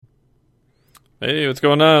Hey, what's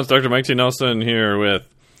going on? It's Dr. Mike T. Nelson here with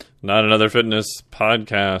Not Another Fitness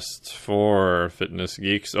podcast for fitness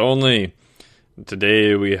geeks only.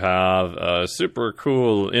 Today we have a super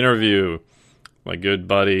cool interview. My good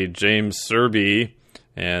buddy James Serby,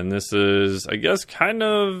 and this is, I guess, kind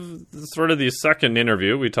of sort of the second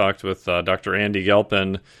interview. We talked with Dr. Andy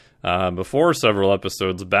Galpin before several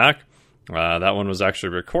episodes back. That one was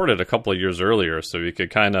actually recorded a couple of years earlier, so we could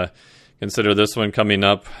kind of consider this one coming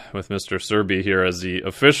up with Mr. Serby here as the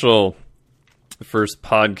official first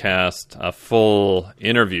podcast, a full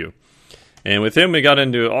interview. And with him, we got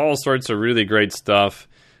into all sorts of really great stuff.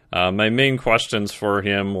 My main questions for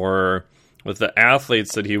him were with the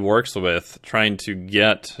athletes that he works with, trying to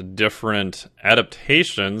get different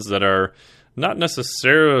adaptations that are not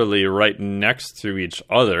necessarily right next to each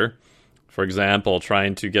other. For example,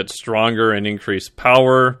 trying to get stronger and increase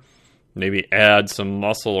power, maybe add some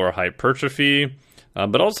muscle or hypertrophy,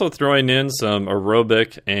 but also throwing in some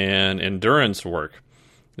aerobic and endurance work.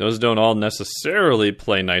 Those don't all necessarily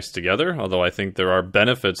play nice together, although I think there are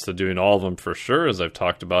benefits to doing all of them for sure, as I've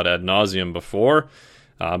talked about ad nauseum before.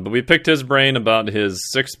 But we picked his brain about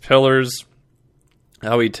his 6 pillars,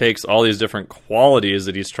 how he takes all these different qualities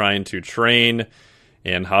that he's trying to train,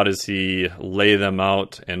 and how does he lay them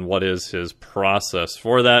out, and what is his process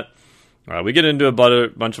for that. We get into a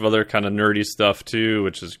bunch of other kind of nerdy stuff too,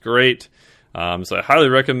 which is great. So I highly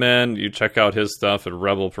recommend you check out his stuff at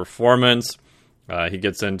Rebel Performance. He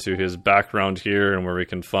gets into his background here and where we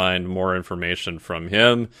can find more information from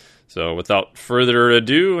him. So without further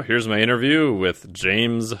ado, here's my interview with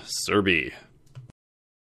James Serby.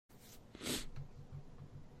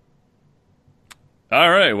 All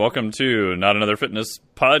right, welcome to Not Another Fitness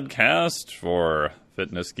podcast for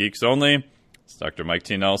fitness geeks only. It's Dr. Mike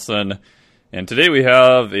T. Nelson, and today we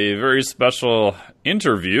have a very special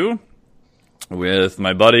interview with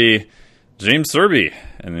my buddy James Serby,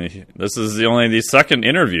 and this is only the second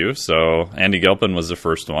interview, so Andy Galpin was the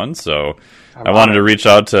first one, so I wanted to reach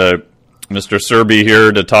out to Mr. Serby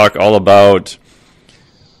here to talk all about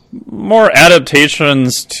more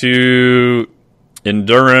adaptations to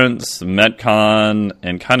endurance, Metcon,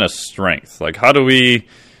 and kind of strength. Like, how do we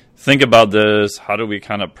think about this? How do we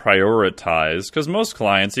kind of prioritize? Because most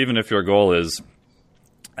clients, even if your goal is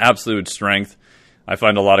absolute strength, I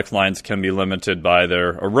find a lot of clients can be limited by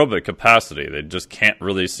their aerobic capacity. They just can't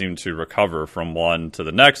really seem to recover from one to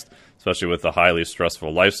the next, especially with a highly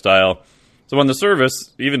stressful lifestyle. So on the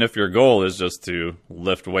surface, even if your goal is just to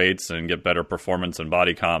lift weights and get better performance and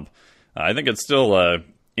body comp, I think it's still a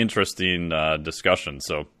interesting discussion.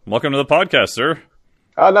 So welcome to the podcast, sir.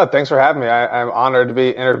 Oh, no, thanks for having me. I'm honored to be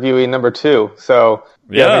interviewing number 2. So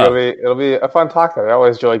yeah, it'll be a fun talk there. I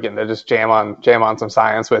always enjoy getting to just jam on some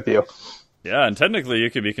science with you. Yeah, and technically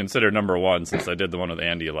you could be considered number 1 since I did the one with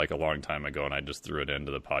Andy like a long time ago, and I just threw it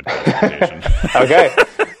into the podcast invitation. Okay,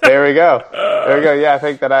 there we go. Yeah, I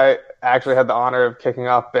think that I actually had the honor of kicking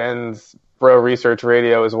off Ben's Bro Research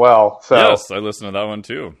Radio as well. So yes, I listened to that one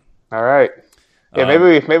too. All right. Yeah,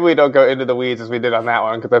 maybe we don't go into the weeds as we did on that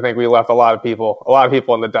one, because I think we left a lot of people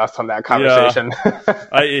in the dust on that conversation.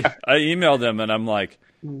 Yeah. I emailed him and I'm like,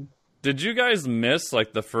 did you guys miss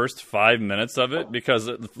like the first 5 minutes of it? Because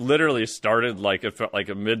it literally started like it felt like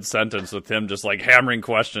a mid sentence with him just like hammering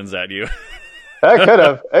questions at you. It could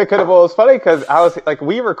have. Well, it was funny because I was like,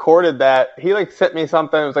 we recorded that. He like sent me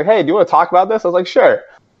something. It was like, hey, do you want to talk about this? I was like, sure.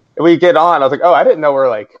 And we get on. I was like, oh, I didn't know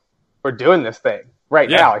we're doing this thing right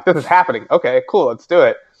now. Like, this is happening. Okay, cool. Let's do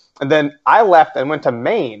it. And then I left and went to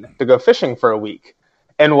Maine to go fishing for a week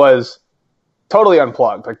and was totally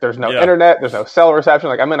unplugged. Like, there's no internet, there's no cell reception.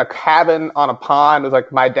 Like, I'm in a cabin on a pond with like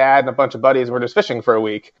my dad and a bunch of buddies. We're just fishing for a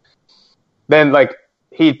week. Then like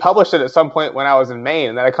he published it at some point when I was in Maine,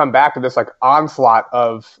 and then I come back to this like onslaught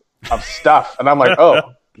of stuff, and I'm like,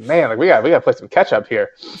 oh man, like we got to play some catch up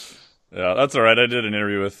here. Yeah, that's all right. I did an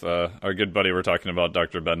interview with our good buddy. We're talking about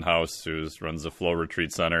Dr. Ben House, who runs the Flow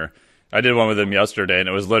Retreat Center. I did one with him yesterday, and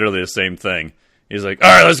it was literally the same thing. He's like, all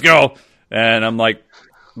right, let's go. And I'm like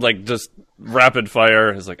just rapid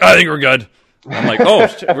fire. He's like, I think we're good. I'm like, oh,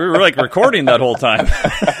 shit, we were like recording that whole time.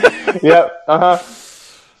 Yep. Uh-huh.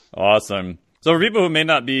 Awesome. So for people who may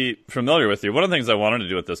not be familiar with you, one of the things I wanted to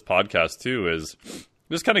do with this podcast too is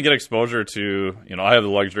just kind of get exposure to, I have the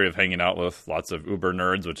luxury of hanging out with lots of uber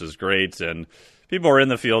nerds, which is great. And people are in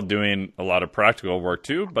the field doing a lot of practical work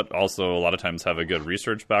too, but also a lot of times have a good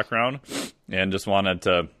research background, and just wanted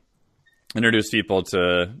to introduce people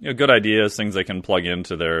to good ideas, things they can plug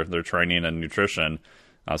into their training and nutrition.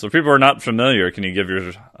 So if people are not familiar, can you give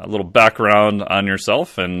a little background on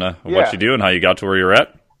yourself and what you do and how you got to where you're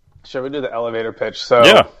at? Should we do the elevator pitch? So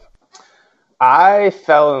yeah. I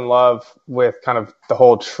fell in love with kind of the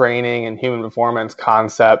whole training and human performance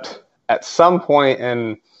concept at some point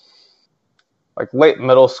in like late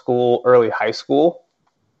middle school, early high school.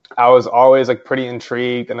 I was always like pretty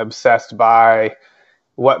intrigued and obsessed by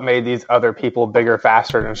what made these other people bigger,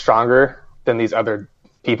 faster, and stronger than these other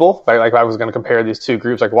people. Like I was going to compare these two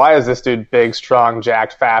groups. Like, why is this dude big, strong,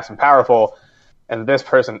 jacked, fast, and powerful, and this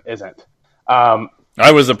person isn't?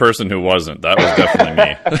 I was the person who wasn't. That was definitely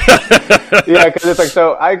me. Yeah, because it's like,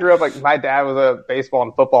 so I grew up, like, my dad was a baseball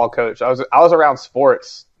and football coach. I was around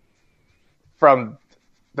sports from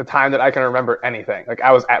the time that I can remember anything. Like,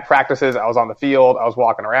 I was at practices, I was on the field, I was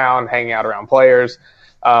walking around, hanging out around players.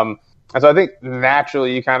 And so I think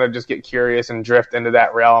naturally you kind of just get curious and drift into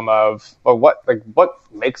that realm of, well, what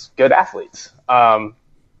makes good athletes? And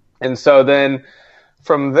so then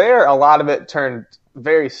from there, a lot of it turned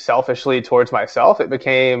very selfishly towards myself. It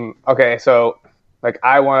became, okay, so like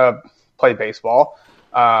I want to play baseball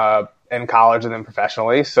in college and then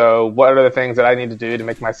professionally. So what are the things that I need to do to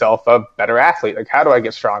make myself a better athlete? Like, how do I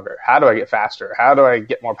get stronger? How do I get faster? How do I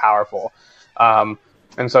get more powerful?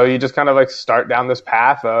 And so you just kind of like start down this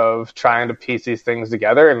path of trying to piece these things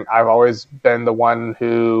together. And I've always been the one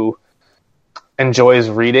who enjoys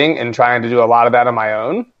reading and trying to do a lot of that on my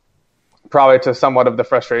own, probably to somewhat of the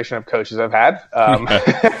frustration of coaches I've had.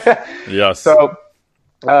 Yes. So,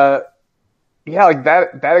 yeah, like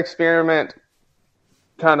that experiment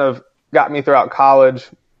kind of got me throughout college.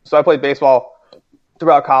 So I played baseball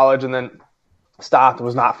throughout college and then stopped,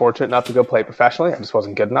 was not fortunate enough to go play professionally. I just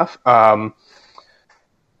wasn't good enough.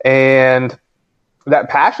 And that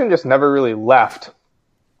passion just never really left.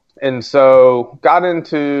 And so got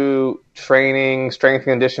into training, strength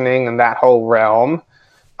conditioning, and that whole realm.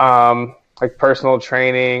 Like personal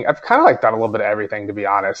training. I've kind of like done a little bit of everything, to be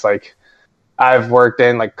honest. Like I've worked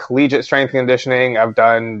in like collegiate strength conditioning. I've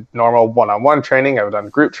done normal one-on-one training. I've done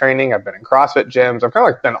group training. I've been in CrossFit gyms. I've kind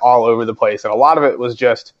of like been all over the place. And a lot of it was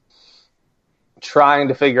just trying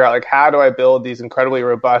to figure out like, how do I build these incredibly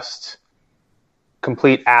robust,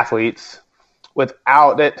 complete athletes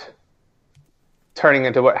without it turning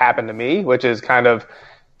into what happened to me, which is kind of,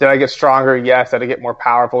 did I get stronger? Yes. Did I get more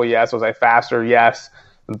powerful? Yes. Was I faster? Yes.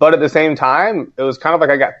 But at the same time, it was kind of like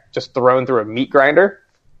I got just thrown through a meat grinder,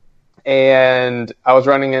 and I was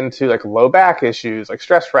running into like low back issues, like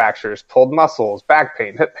stress fractures, pulled muscles, back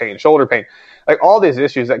pain, hip pain, shoulder pain, like all these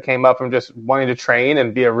issues that came up from just wanting to train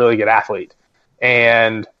and be a really good athlete.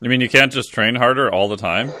 And you mean you can't just train harder all the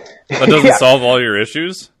time? That doesn't solve all your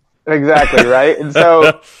issues? Exactly, right? And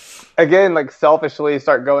so again, like selfishly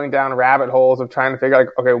start going down rabbit holes of trying to figure out,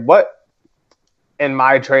 like, okay, what in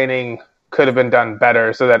my training could have been done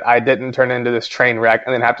better so that I didn't turn into this train wreck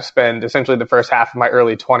and then have to spend essentially the first half of my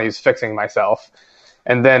early 20s fixing myself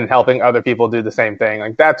and then helping other people do the same thing.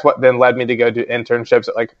 Like that's what then led me to go do internships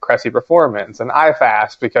at like Cressy Performance and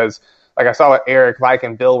iFast, because like I saw what Eric, Mike,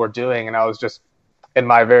 and Bill were doing, and I was just in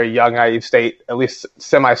my very young, naive state, at least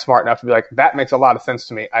semi-smart enough to be like, that makes a lot of sense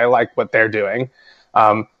to me. I like what they're doing.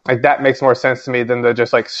 Like that makes more sense to me than to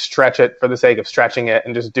just like stretch it for the sake of stretching it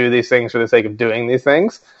and just do these things for the sake of doing these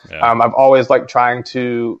things. Yeah. I've always liked trying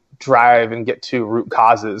to drive and get to root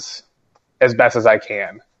causes as best as I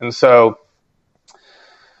can. And so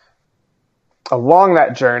along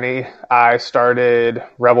that journey, I started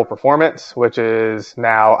Rebel Performance, which is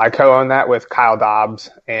now, I co-own that with Kyle Dobbs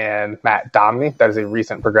and Matt Domney. That is a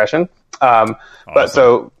recent progression. Awesome. But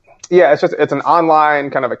so, yeah, it's an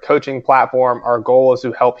online kind of a coaching platform. Our goal is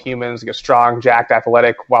to help humans get strong, jacked,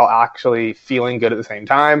 athletic while actually feeling good at the same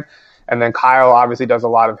time. And then Kyle obviously does a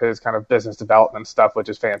lot of his kind of business development stuff, which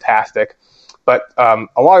is fantastic. But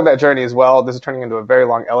along that journey as well, this is turning into a very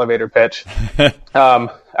long elevator pitch.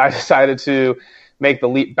 I decided to make the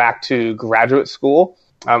leap back to graduate school.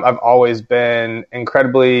 I've always been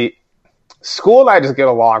incredibly school and I just get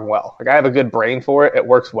along well. Like I have a good brain for it. It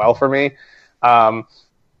works well for me.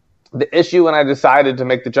 The issue when I decided to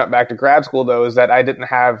make the jump back to grad school, though, is that I didn't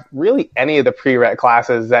have really any of the prereq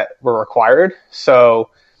classes that were required. So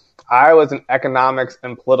I was an economics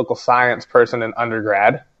and political science person in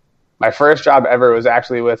undergrad. My first job ever was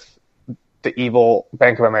actually with the evil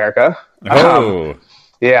Bank of America. Oh,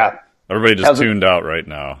 yeah. Everybody just tuned out right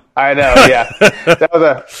now. I know, yeah. That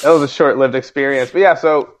was a short-lived experience. But yeah,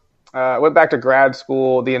 so I went back to grad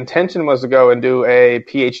school. The intention was to go and do a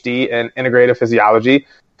PhD in integrative physiology.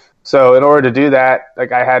 So in order to do that,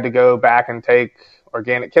 like I had to go back and take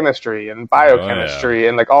organic chemistry and biochemistry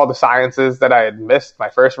and like all the sciences that I had missed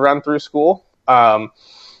my first run through school. It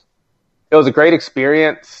was a great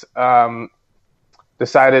experience.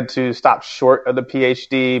 Decided to stop short of the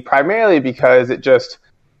PhD primarily because it just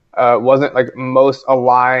wasn't like most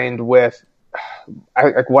aligned with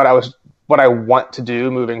what I want to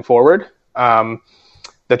do moving forward.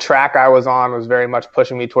 The track I was on was very much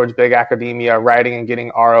pushing me towards big academia, writing and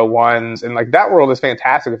getting R01s. And like that world is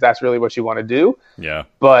fantastic if that's really what you want to do. Yeah.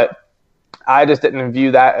 But I just didn't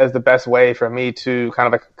view that as the best way for me to kind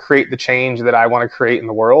of like create the change that I want to create in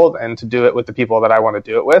the world and to do it with the people that I want to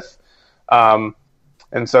do it with.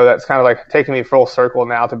 And so that's kind of like taking me full circle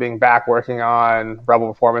now to being back working on Rebel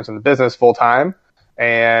Performance in the business full time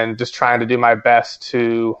and just trying to do my best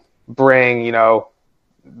to bring,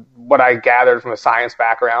 what I gathered from a science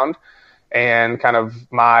background and kind of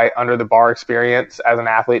my under the bar experience as an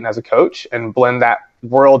athlete and as a coach and blend that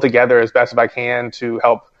world together as best as I can to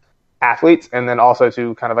help athletes and then also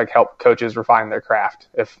to kind of like help coaches refine their craft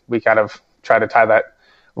if we kind of try to tie that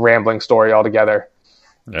rambling story all together.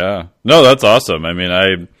 Yeah. No, that's awesome. I mean,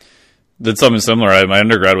 I did something similar. My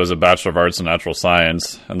undergrad was a Bachelor of Arts in Natural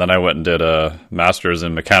Science, and then I went and did a Master's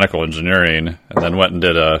in Mechanical Engineering, and then went and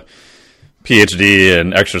did a PhD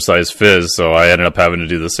in Exercise Phys, so I ended up having to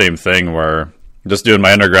do the same thing where just doing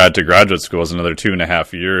my undergrad to graduate school is another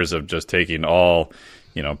 2.5 years of just taking all,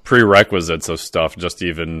 prerequisites of stuff just to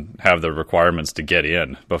even have the requirements to get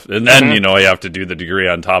in. And then, you have to do the degree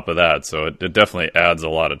on top of that, so it definitely adds a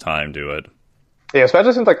lot of time to it. Yeah,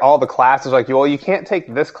 especially since like all the classes, like, you can't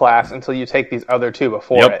take this class until you take these other two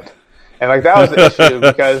before it. And like that was the issue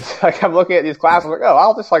because like I'm looking at these classes like, oh,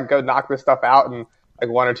 I'll just like go knock this stuff out in like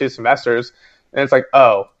 1 or 2 semesters. And it's like,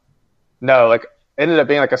 oh, no, like it ended up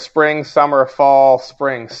being like a spring, summer, fall,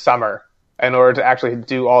 spring, summer in order to actually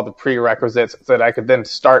do all the prerequisites so that I could then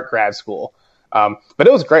start grad school. But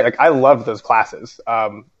it was great. Like I loved those classes.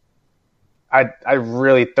 I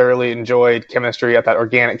really thoroughly enjoyed chemistry. I thought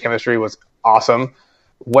organic chemistry was awesome.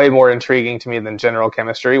 Way more intriguing to me than general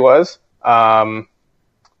chemistry was. Biochem,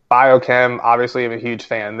 obviously I'm a huge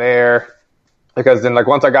fan there. Because then, like,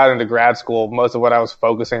 once I got into grad school, most of what I was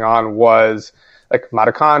focusing on was, like,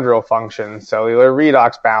 mitochondrial function, cellular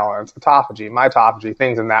redox balance, autophagy, mitophagy,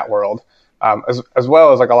 things in that world, as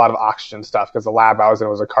well as, like, a lot of oxygen stuff, because the lab I was in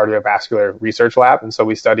was a cardiovascular research lab, and so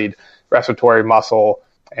we studied respiratory, muscle,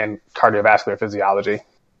 and cardiovascular physiology.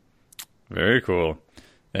 Very cool.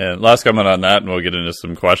 And last comment on that, and we'll get into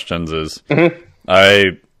some questions, is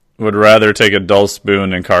I would rather take a dull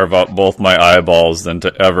spoon and carve out both my eyeballs than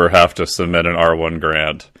to ever have to submit an R1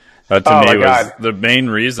 grant. That to me was the main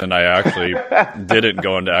reason I actually didn't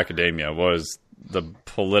go into academia was the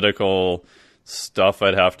political stuff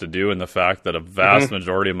I'd have to do and the fact that a vast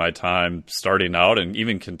majority of my time starting out and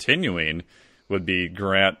even continuing would be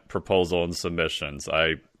grant proposal and submissions.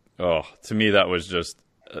 To me that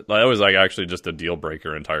was like actually just a deal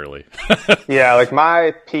breaker entirely. Yeah, like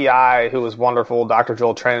my PI, who was wonderful, Dr.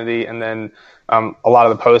 Joel Trinity, and then a lot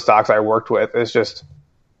of the postdocs I worked with, is just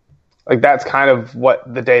like that's kind of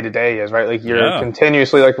what the day-to-day is, right? Like you're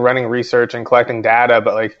continuously like running research and collecting data,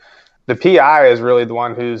 but like the PI is really the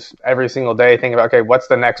one who's every single day thinking about, okay, what's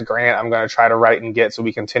the next grant I'm going to try to write and get so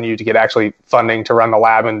we continue to get actually funding to run the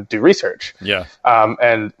lab and do research. Yeah.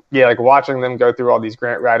 And yeah, like watching them go through all these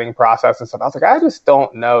grant writing process and stuff, I was like, I just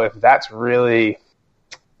don't know if that's really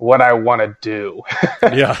what I want to do.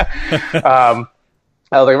 Yeah.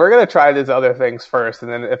 I was like, we're going to try these other things first.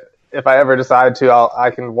 And then if I ever decide to, I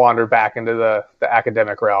can wander back into the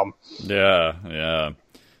academic realm. Yeah. Yeah.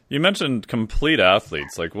 You mentioned complete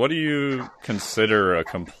athletes. Like, what do you consider a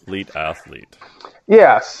complete athlete?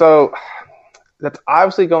 Yeah, so that's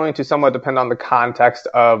obviously going to somewhat depend on the context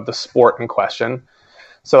of the sport in question.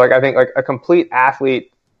 So, like, I think like a complete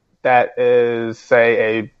athlete that is,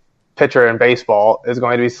 say, a pitcher in baseball is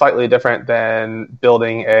going to be slightly different than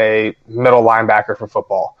building a middle linebacker for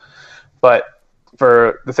football. But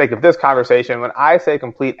for the sake of this conversation, when I say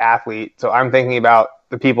complete athlete, so I'm thinking about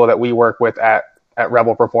the people that we work with at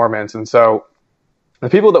Rebel Performance. And so the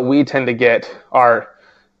people that we tend to get are,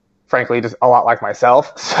 frankly, just a lot like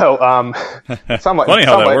myself. So somewhat funny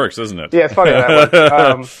how that works, isn't it? Yeah, it's funny how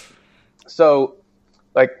that works. So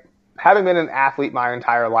like having been an athlete my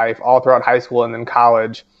entire life, all throughout high school and then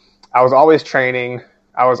college, I was always training.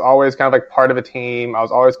 I was always kind of like part of a team. I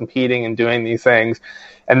was always competing and doing these things.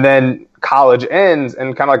 And then college ends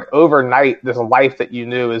and kind of like overnight, this life that you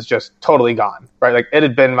knew is just totally gone, right? Like it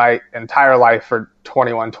had been my entire life for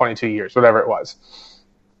 21, 22 years, whatever it was.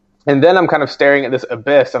 And then I'm kind of staring at this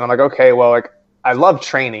abyss and I'm like, okay, well, like I love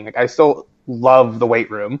training. Like I still love the weight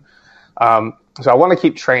room. So I want to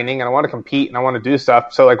keep training and I want to compete and I want to do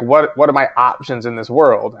stuff. So like, what are my options in this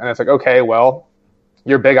world? And it's like, okay, well,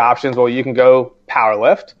 your big options, well, you can go power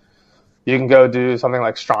lift. You can go do something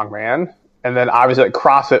like strongman. And then obviously like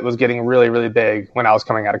CrossFit was getting really, really big when I was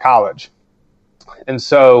coming out of college. And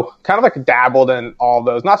so kind of like dabbled in all of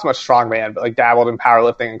those, not so much strongman, but like dabbled in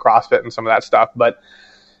powerlifting and CrossFit and some of that stuff. But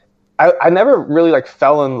I never really like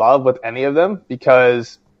fell in love with any of them,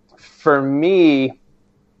 because for me,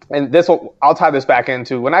 and I'll tie this back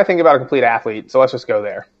into when I think about a complete athlete. So let's just go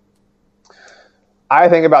there. I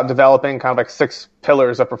think about developing kind of like 6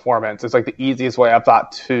 pillars of performance. It's like the easiest way I've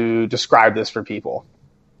thought to describe this for people.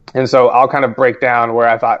 And so I'll kind of break down where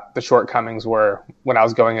I thought the shortcomings were when I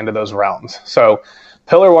was going into those realms. So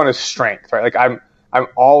pillar 1 is strength, right? Like I'm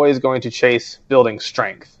always going to chase building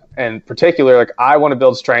strength. And particularly, like I want to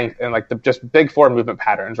build strength in like the just big 4 movement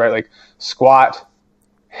patterns, right? Like squat,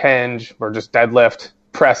 hinge, or just deadlift,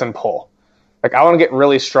 press, and pull. Like I want to get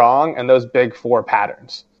really strong in those big 4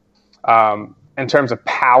 patterns. In terms of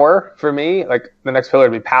power for me, like the next pillar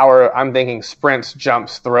would be power. I'm thinking sprints,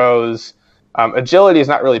 jumps, throws. Agility is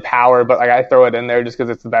not really power, but like I throw it in there just because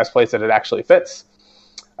it's the best place that it actually fits.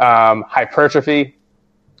 Hypertrophy,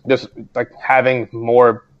 just like having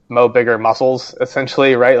bigger muscles,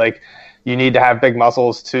 essentially, right? Like you need to have big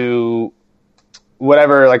muscles to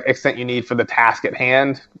whatever like extent you need for the task at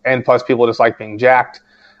hand, and plus people just like being jacked.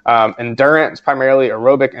 Endurance, primarily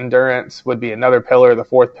aerobic endurance, would be another pillar. The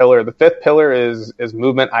 4th pillar. The 5th pillar is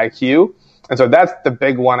movement IQ, and so that's the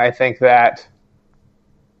big one I think that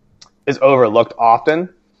is overlooked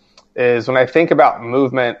often. Is when I think about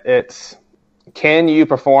movement, it's can you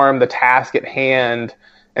perform the task at hand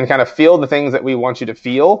and kind of feel the things that we want you to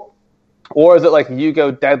feel, or is it like you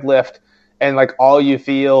go deadlift and like all you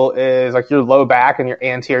feel is like your low back and your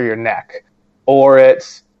anterior neck, or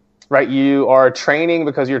it's right, you are training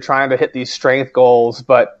because you're trying to hit these strength goals,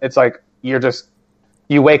 but it's like you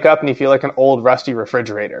wake up and you feel like an old rusty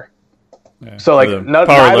refrigerator. Yeah. So like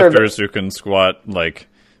powerlifters who can squat like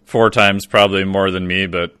 4 times probably more than me,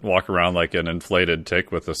 but walk around like an inflated tick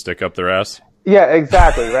with a stick up their ass. Yeah,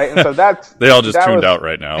 exactly, right. And so that's they all just tuned out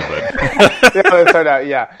right now, but yeah, they tuned out,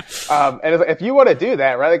 yeah. And it's like, if you want to do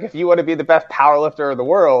that, right? Like if you want to be the best powerlifter of the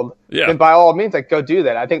world, then by all means, like go do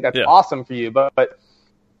that. I think that's awesome for you, but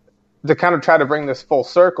to kind of try to bring this full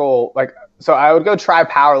circle, like, so I would go try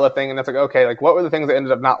powerlifting, and it's like, okay, like what were the things I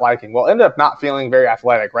ended up not liking? Well, I ended up not feeling very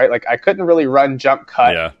athletic, right? Like I couldn't really run, jump,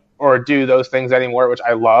 cut, or do those things anymore, which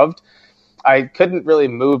I loved. I couldn't really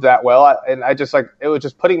move that well, and I just like, it was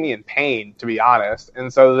just putting me in pain, to be honest.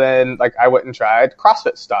 And so then like I went and tried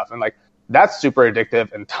CrossFit stuff, and like that's super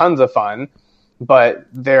addictive and tons of fun, but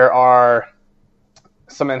there are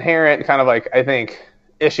some inherent kind of like, I think,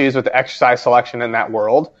 issues with the exercise selection in that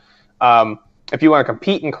world. If you want to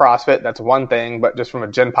compete in CrossFit, that's one thing, but just from a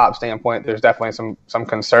Gen Pop standpoint, there's definitely some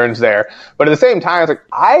concerns there. But at the same time, it's like,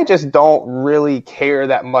 I just don't really care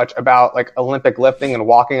that much about like Olympic lifting and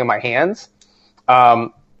walking in my hands.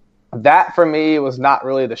 That for me was not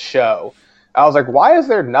really the show. I was like, why is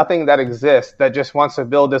there nothing that exists that just wants to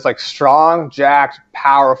build this like strong, jacked,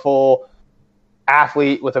 powerful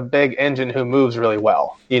athlete with a big engine who moves really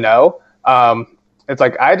well, you know? It's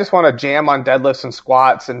like, I just want to jam on deadlifts and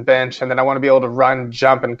squats and bench, and then I want to be able to run,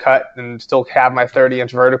 jump, and cut and still have my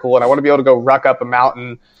 30-inch vertical, and I want to be able to go ruck up a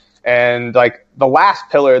mountain. And like the last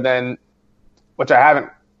pillar then, which I haven't,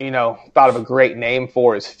 thought of a great name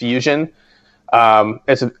for, is fusion.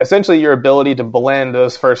 It's essentially your ability to blend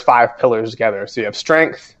those first 5 pillars together. So you have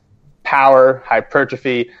strength, power,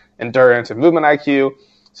 hypertrophy, endurance, and movement IQ.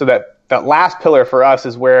 So that last pillar for us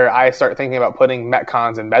is where I start thinking about putting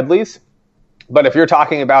Metcons and medleys. But if you're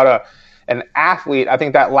talking about an athlete, I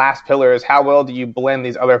think that last pillar is how well do you blend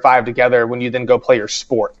these other 5 together when you then go play your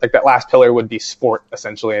sport. Like that last pillar would be sport,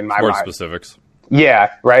 essentially, in my mind. Sport specifics.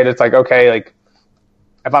 Yeah, right. It's like, okay, like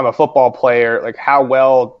if I'm a football player, like how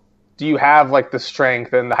well do you have like the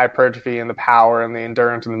strength and the hypertrophy and the power and the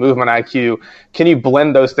endurance and the movement IQ? Can you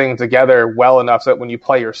blend those things together well enough so that when you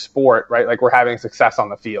play your sport, right, like we're having success on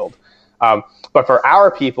the field? But for our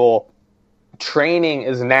people, training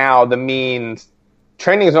is now the means.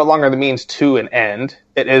 Training is no longer the means to an end.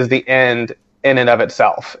 It is the end in and of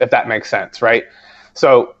itself, if that makes sense, right?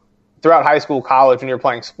 So throughout high school, college, when you're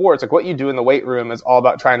playing sports, like what you do in the weight room is all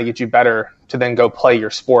about trying to get you better to then go play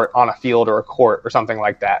your sport on a field or a court or something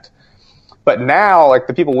like that. But now, like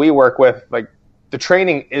the people we work with, like the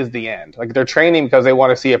training is the end. Like they're training because they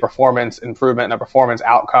want to see a performance improvement and a performance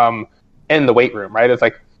outcome in the weight room, right? It's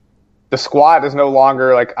like the squat is no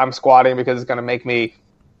longer like I'm squatting because it's going to make me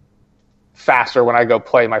faster when I go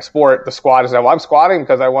play my sport. The squat is, well, I'm squatting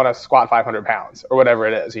because I want to squat 500 pounds or whatever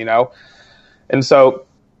it is, And so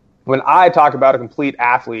when I talk about a complete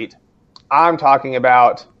athlete, I'm talking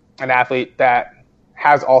about an athlete that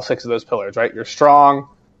has all 6 of those pillars, right? You're strong,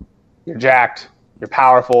 you're jacked, you're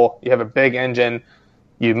powerful, you have a big engine,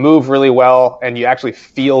 you move really well, and you actually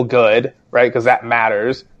feel good, right? Because that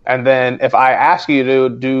matters. And then if I ask you to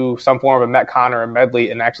do some form of a Metcon or a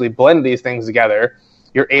medley and actually blend these things together,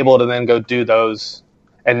 you're able to then go do those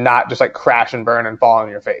and not just like crash and burn and fall on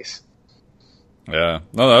your face. Yeah,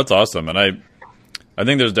 no, that's awesome. And I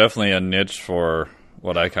think there's definitely a niche for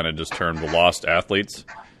what I kind of just termed the lost athletes.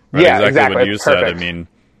 Right? Yeah, exactly. What you said. Perfect. I mean,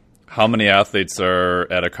 how many athletes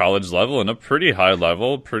are at a college level and a pretty high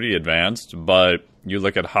level, pretty advanced, but you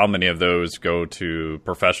look at how many of those go to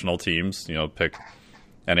professional teams, pick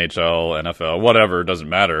NHL, NFL, whatever, it doesn't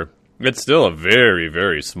matter. It's still a very,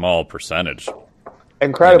 very small percentage.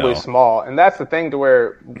 Incredibly small. And that's the thing to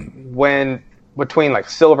where when between like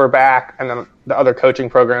Silverback and then the other coaching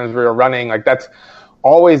programs we were running, like that's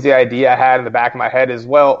always the idea I had in the back of my head as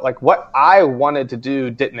well. Like what I wanted to do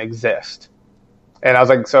didn't exist. And I was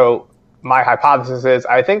like, so my hypothesis is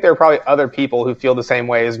I think there are probably other people who feel the same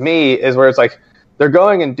way as me, is where it's like they're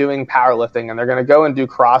going and doing powerlifting and they're going to go and do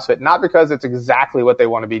CrossFit, not because it's exactly what they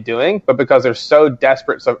want to be doing, but because they're so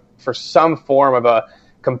desperate for some form of a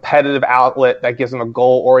competitive outlet that gives them a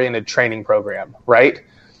goal-oriented training program, right?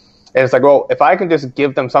 And it's like, well, if I can just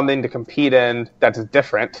give them something to compete in that's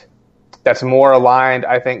different, that's more aligned,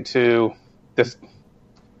 I think, to this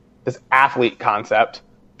athlete concept,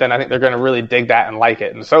 then I think they're going to really dig that and like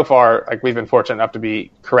it. And so far, like we've been fortunate enough to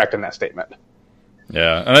be correct in that statement.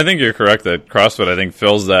 Yeah, and I think you're correct that CrossFit, I think,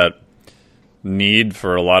 fills that need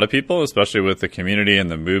for a lot of people, especially with the community and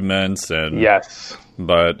the movements. And yes.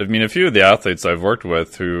 But, I mean, a few of the athletes I've worked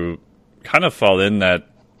with who kind of fall in that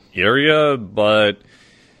area, but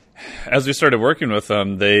as we started working with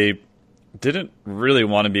them, they didn't really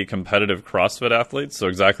want to be competitive CrossFit athletes. So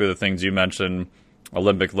exactly the things you mentioned,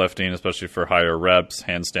 Olympic lifting, especially for higher reps,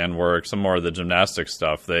 handstand work, some more of the gymnastic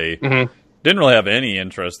stuff. They didn't really have any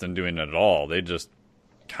interest in doing it at all. They just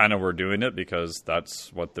kind of were doing it because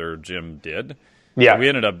that's what their gym did. Yeah. So we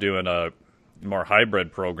ended up doing a more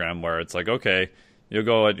hybrid program where it's like, okay, you'll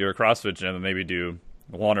go at your CrossFit gym and maybe do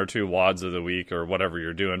 1 or 2 WODs of the week or whatever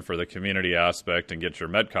you're doing for the community aspect and get your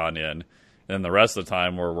Metcon in. And the rest of the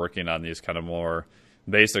time we're working on these kind of more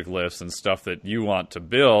basic lifts and stuff that you want to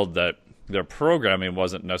build that their programming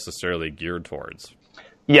wasn't necessarily geared towards.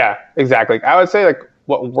 Yeah, exactly. I would say like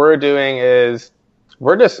what we're doing is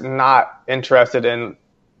we're just not interested in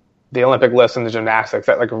the Olympic lifts and the gymnastics,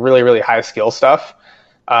 that like really, really high skill stuff.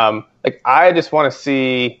 Like I just want to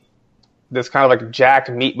see this kind of like jacked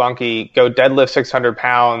meat monkey go deadlift 600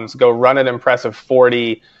 pounds, go run an impressive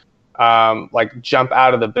 40, like jump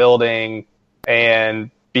out of the building and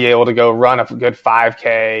be able to go run a good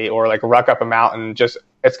 5K or like ruck up a mountain. Just,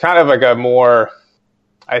 it's kind of like a more,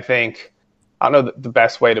 I think, I don't know the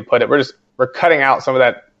best way to put it. We're cutting out some of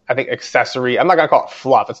that, I think, accessory. I'm not going to call it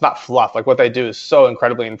fluff. It's not fluff. Like what they do is so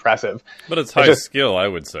incredibly impressive. But it's high skill, I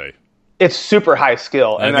would say. It's super high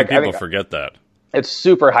skill. And I think people forget that. It's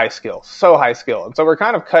super high skill, so high skill. And so we're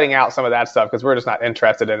kind of cutting out some of that stuff because we're just not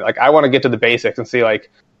interested in it. Like I want to get to the basics and see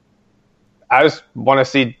like, I just want to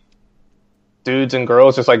see dudes and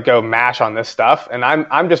girls just like go mash on this stuff. And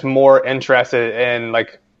I'm just more interested in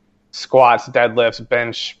like squats, deadlifts,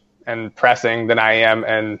 bench, and pressing than I am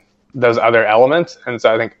in those other elements. And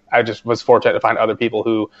so I think I just was fortunate to find other people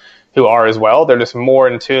who are as well. They're just more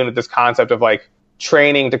in tune with this concept of like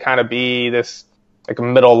training to kind of be this like a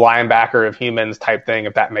middle linebacker of humans type thing,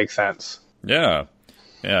 if that makes sense. Yeah.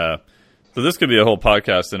 Yeah. So this could be a whole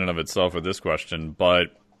podcast in and of itself with this question,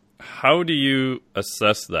 but how do you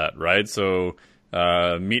assess that, right? So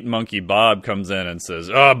Meat Monkey Bob comes in and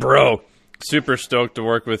says, "Oh, bro, super stoked to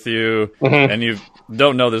work with you," and you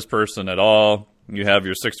don't know this person at all. You have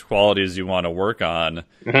your 6 qualities you want to work on.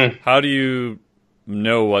 How do you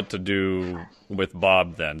know what to do with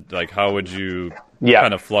Bob then? Like, how would you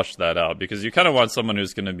kind of flush that out? Because you kind of want someone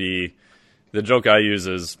who's going to be, the joke I use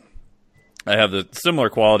is, I have the similar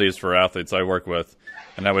qualities for athletes I work with,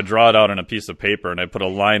 and I would draw it out on a piece of paper, and I put a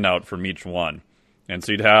line out from each one. And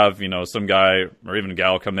so you'd have, some guy or even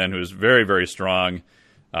gal come in who's very, very strong.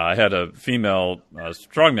 I had a female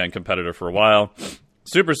strongman competitor for a while.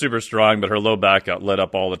 Super, super strong, but her low back got lit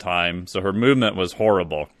up all the time. So her movement was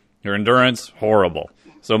horrible. Her endurance, horrible.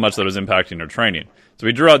 So much that it was impacting her training. So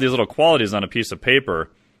we drew out these little qualities on a piece of paper,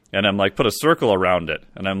 and I'm like, put a circle around it.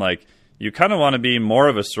 And I'm like, you kind of want to be more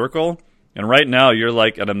of a circle. And right now, you're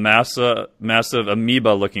like at a massive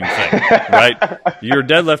amoeba-looking thing, right? You're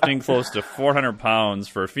deadlifting close to 400 pounds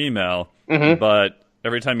for a female, but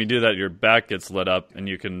every time you do that, your back gets lit up, and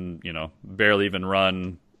you can, barely even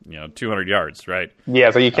run, 200 yards, right?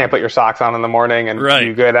 Yeah, so you can't put your socks on in the morning, and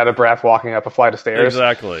you get out of breath walking up a flight of stairs.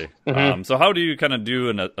 Exactly. So how do you kind of do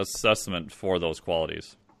an assessment for those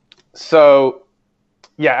qualities? So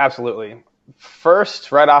Yeah, absolutely.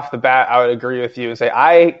 First, right off the bat, I would agree with you and say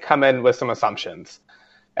I come in with some assumptions.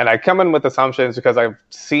 And I come in with assumptions because I've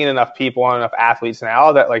seen enough people and enough athletes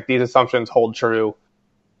now that like these assumptions hold true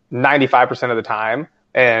 95% of the time.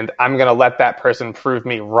 And I'm going to let that person prove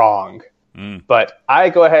me wrong. But I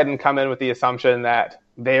go ahead and come in with the assumption that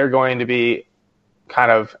they are going to be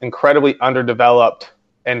kind of incredibly underdeveloped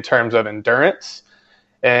in terms of endurance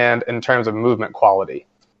and in terms of movement quality.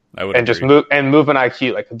 I would and agree. Just movement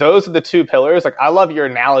IQ. Like those are the two pillars. Like I love your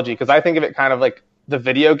analogy because I think of it kind of like the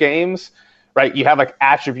video games, right? You have like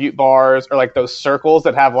attribute bars or like those circles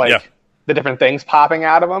that have like the different things popping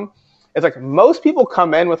out of them. It's like most people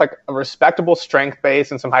come in with like a respectable strength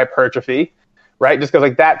base and some hypertrophy, right? Just because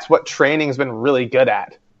like that's what training's been really good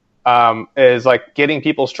at, is like getting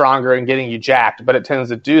people stronger and getting you jacked, but it tends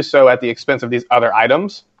to do so at the expense of these other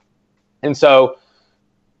items. And so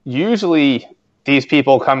usually these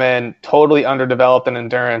people come in totally underdeveloped in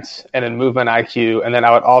endurance and in movement IQ. And then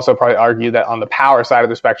I would also probably argue that on the power side of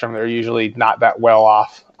the spectrum, they're usually not that well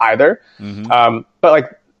off either. But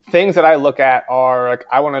like things that I look at are like,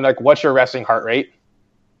 I want to know, like, what's your resting heart rate?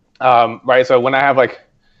 Right. So when I have like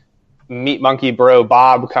Meat Monkey Bro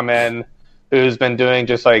Bob come in, who's been doing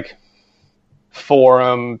just like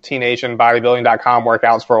forum, T-Nation, bodybuilding.com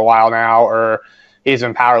workouts for a while now, or he's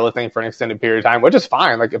been powerlifting for an extended period of time, which is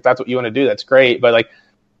fine. Like if that's what you want to do, that's great. But like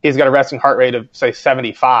he's got a resting heart rate of say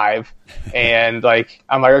 75. And like,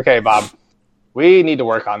 I'm like, okay, Bob, we need to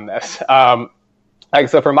work on this. Like,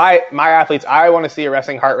 so for my athletes, I want to see a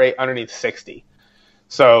resting heart rate underneath 60.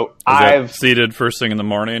 So I've seated first thing in the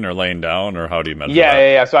morning or laying down, or how do you measure that?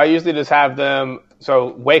 Yeah. So I usually just have them,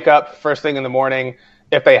 so wake up first thing in the morning.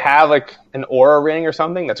 If they have like an Oura ring or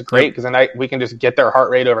something, that's great because then we can just get their heart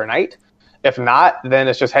rate overnight. If not, then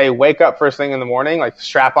it's just, hey, wake up first thing in the morning, like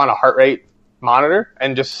strap on a heart rate monitor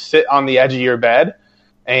and just sit on the edge of your bed.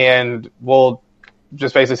 And we'll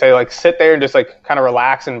just basically say like, sit there and just like kind of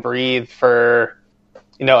relax and breathe for,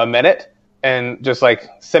 a minute and just like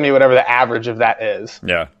send me whatever the average of that is.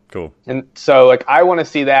 Yeah, cool. And so like, I want to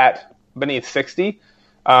see that beneath 60.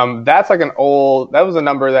 That's like that was a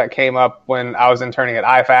number that came up when I was interning at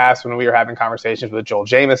IFAST, when we were having conversations with Joel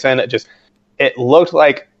Jamieson. It looked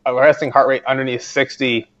like a resting heart rate underneath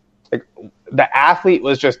 60, like the athlete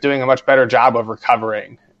was just doing a much better job of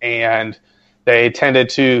recovering, and they tended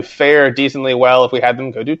to fare decently well if we had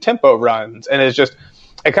them go do tempo runs. And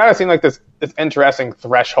it kind of seemed like this interesting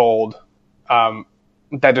threshold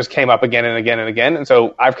that just came up again and again and again. And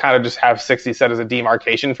so I've kind of just have 60 set as a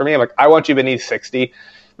demarcation for me. I'm like, I want you beneath 60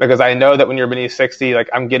 because I know that when you're beneath 60, like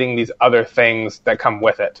I'm getting these other things that come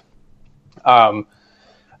with it.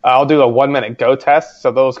 I'll do a 1 minute go test.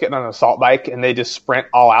 So those getting on an assault bike and they just sprint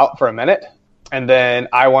all out for a minute. And then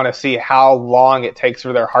I want to see how long it takes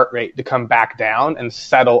for their heart rate to come back down and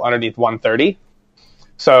settle underneath 130.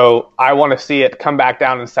 So I want to see it come back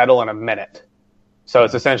down and settle in a minute. So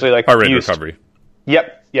it's essentially like heart rate recovery.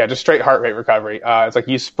 Yep. Yeah, just straight heart rate recovery. It's like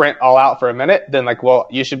you sprint all out for a minute, then like, well,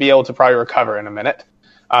 you should be able to probably recover in a minute.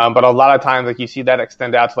 But a lot of times, like you see that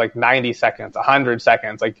extend out to like 90 seconds, 100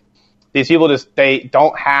 seconds. Like these people they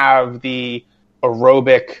don't have the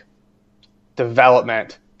aerobic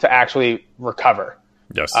development to actually recover.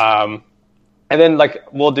 Yes. And then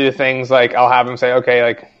like we'll do things like I'll have them say, okay,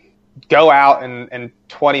 like go out in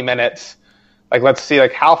 20 minutes. Like, let's see,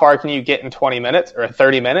 like, how far can you get in 20 minutes or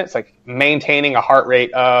 30 minutes? Like, maintaining a heart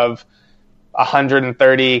rate of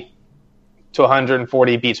 130 to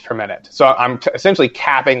 140 beats per minute. So I'm essentially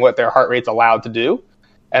capping what their heart rate's allowed to do.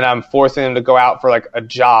 And I'm forcing them to go out for, like, a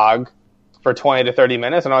jog for 20 to 30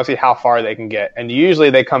 minutes. And I want to see how far they can get. And usually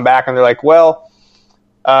they come back and they're like, well,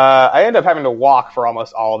 I end up having to walk for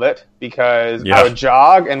almost all of it because I would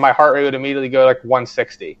jog and my heart rate would immediately go, like,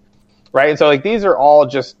 160. Right? And so, like, these are all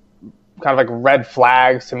just kind of like red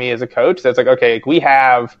flags to me as a coach. That's like, okay, like we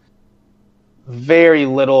have very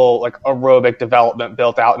little like aerobic development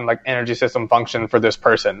built out and like energy system function for this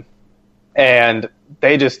person. And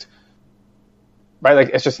they just, right, like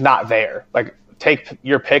it's just not there. Like take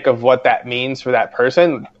your pick of what that means for that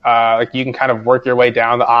person. Like you can kind of work your way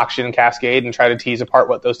down the oxygen cascade and try to tease apart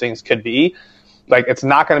what those things could be. Like it's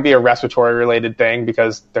not going to be a respiratory related thing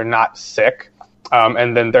because they're not sick.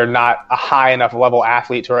 And then they're not a high enough level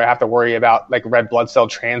athlete to where I have to worry about like red blood cell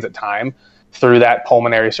transit time through that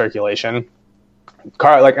pulmonary circulation.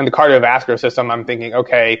 Like in the cardiovascular system, I'm thinking,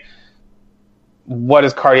 okay, what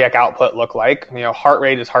does cardiac output look like? Heart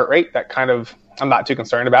rate is heart rate. That kind of I'm not too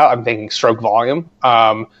concerned about. I'm thinking stroke volume.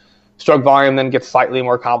 Stroke volume then gets slightly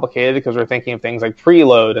more complicated because we're thinking of things like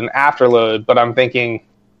preload and afterload. But I'm thinking,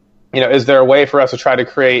 is there a way for us to try to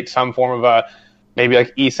create some form of a maybe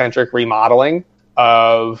like eccentric remodeling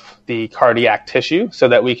of the cardiac tissue so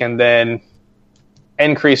that we can then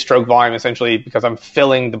increase stroke volume, essentially because I'm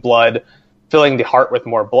filling the heart with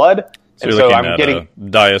more blood. So you're looking at a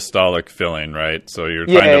diastolic filling, right? So you're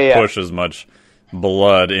trying to push as much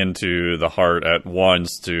blood into the heart at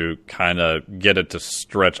once to kind of get it to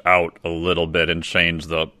stretch out a little bit and change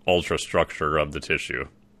the ultrastructure of the tissue.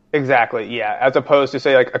 Exactly, yeah. As opposed to,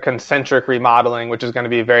 say, like a concentric remodeling, which is going to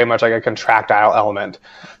be very much like a contractile element.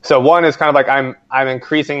 So one is kind of like I'm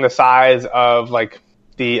increasing the size of like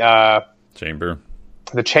the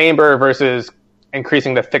chamber versus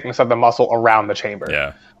increasing the thickness of the muscle around the chamber.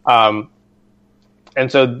 Yeah.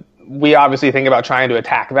 And so we obviously think about trying to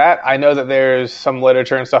attack that. I know that there's some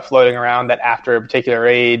literature and stuff floating around that after a particular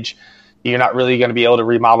age, you're not really going to be able to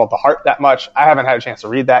remodel the heart that much. I haven't had a chance to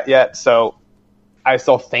read that yet, so I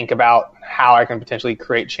still think about how I can potentially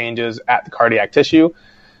create changes at the cardiac tissue.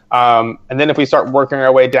 And then if we start working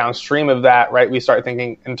our way downstream of that, right, we start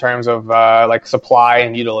thinking in terms of like supply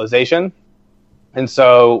and utilization. And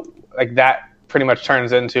so like that pretty much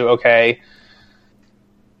turns into, okay,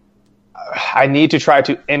 I need to try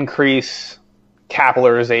to increase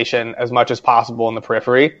capillarization as much as possible in the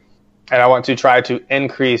periphery. And I want to try to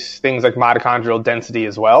increase things like mitochondrial density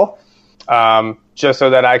as well, just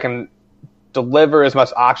so that I can deliver as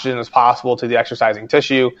much oxygen as possible to the exercising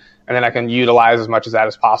tissue, and then I can utilize as much of that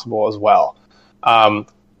as possible as well. And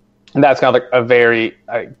that's kind of like a very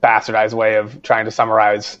bastardized way of trying to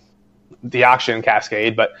summarize the oxygen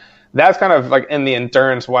cascade, but that's kind of like in the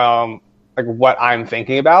endurance realm, like what I'm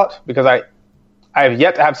thinking about, because I have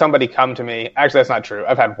yet to have somebody come to me. Actually, that's not true.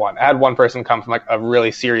 I had one person come from like a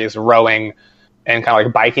really serious rowing and kind of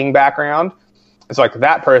like biking background. And so like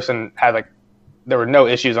that person had like, there were no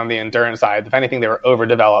issues on the endurance side. If anything, they were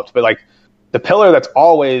overdeveloped. But like the pillar that's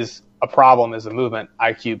always a problem is the movement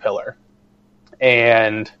IQ pillar.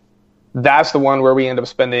 And that's the one where we end up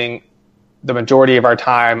spending the majority of our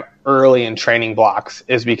time early in training blocks,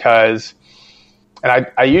 is because, and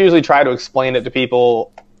I usually try to explain it to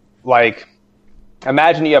people like,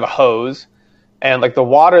 imagine you have a hose and like the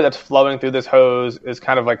water that's flowing through this hose is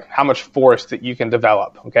kind of like how much force that you can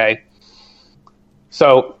develop. Okay.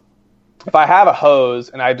 So if I have a hose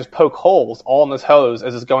and I just poke holes all in this hose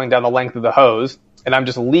as it's going down the length of the hose, and I'm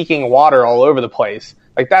just leaking water all over the place,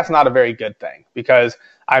 like that's not a very good thing, because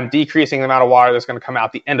I'm decreasing the amount of water that's going to come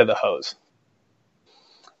out the end of the hose.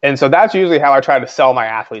 And so that's usually how I try to sell my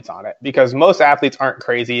athletes on it, because most athletes aren't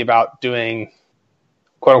crazy about doing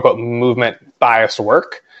quote unquote movement biased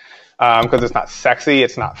work, because it's not sexy,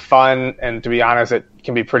 it's not fun, and to be honest, it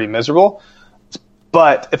can be pretty miserable.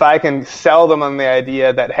 But if I can sell them on the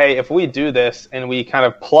idea that, hey, if we do this and we kind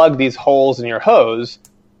of plug these holes in your hose,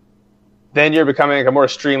 then you're becoming like a more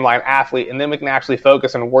streamlined athlete, and then we can actually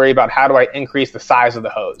focus and worry about how do I increase the size of the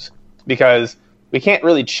hose, because we can't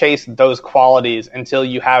really chase those qualities until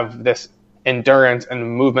you have this endurance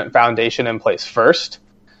and movement foundation in place first.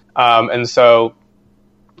 And so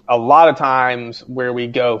a lot of times where we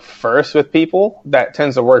go first with people, that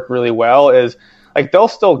tends to work really well, is like they'll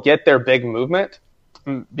still get their big movement,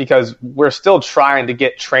 because we're still trying to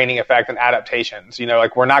get training effect and adaptations. You know,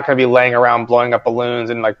 like we're not going to be laying around blowing up balloons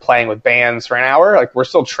and like playing with bands for an hour. Like we're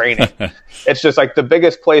still training. It's just like the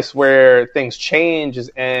biggest place where things change is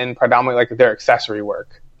in predominantly like their accessory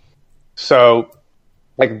work. So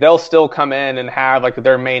like they'll still come in and have like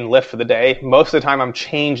their main lift for the day. Most of the time I'm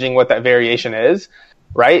changing what that variation is,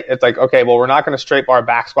 right? It's like, okay, well, we're not going to straight bar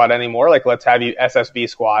back squat anymore. Like let's have you SSB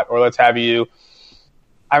squat, or let's have you,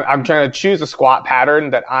 I'm trying to choose a squat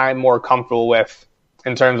pattern that I'm more comfortable with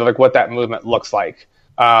in terms of like what that movement looks like.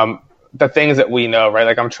 The things that we know, right?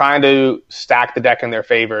 Like I'm trying to stack the deck in their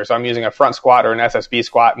favor. So I'm using a front squat or an SSB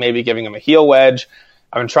squat, maybe giving them a heel wedge.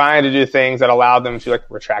 I'm trying to do things that allow them to like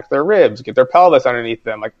retract their ribs, get their pelvis underneath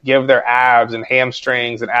them, like give their abs and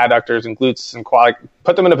hamstrings and adductors and glutes and quad, like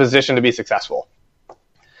put them in a position to be successful.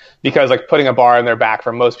 Because like putting a bar in their back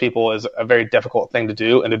for most people is a very difficult thing to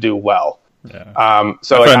do and to do well. Yeah.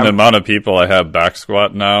 So I like find the amount of people I have back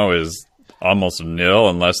squat now is almost nil,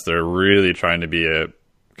 unless they're really trying to be a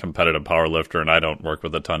competitive power lifter, and I don't work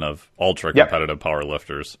with a ton of ultra competitive power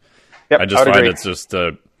lifters. I just find it's just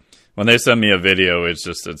when they send me a video, it's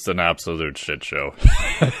an absolute shit show.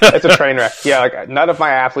 It's a train wreck. Yeah, like none of my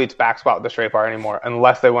athletes back squat with the straight bar anymore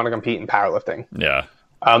unless they want to compete in powerlifting. Yeah.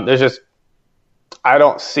 I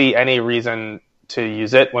don't see any reason to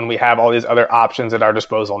use it when we have all these other options at our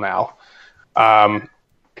disposal now.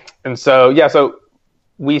 And so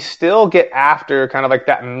we still get after kind of like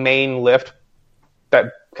that main lift,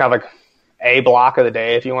 that kind of like A block of the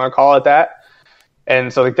day, if you want to call it that.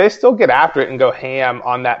 And so like they still get after it and go ham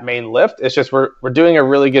on that main lift. It's just we're doing a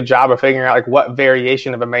really good job of figuring out like what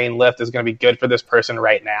variation of a main lift is going to be good for this person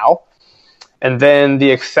right now. And then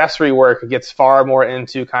the accessory work gets far more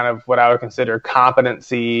into kind of what I would consider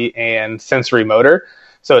competency and sensory motor.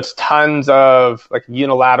 So it's tons of like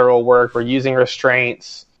unilateral work. We're using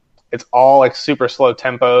restraints. It's all like super slow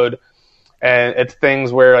tempoed. And it's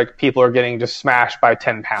things where like people are getting just smashed by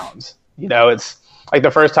 10 pounds. You know, it's like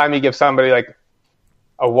the first time you give somebody like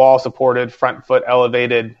a wall supported front foot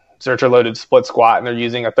elevated Zercher loaded split squat and they're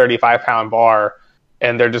using a 35-pound bar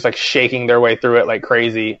and they're just like shaking their way through it like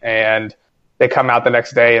crazy. And they come out the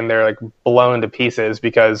next day and they're like blown to pieces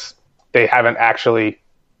because they haven't actually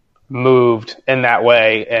moved in that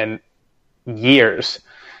way in years,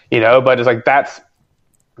 you know, but it's like,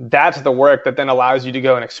 that's the work that then allows you to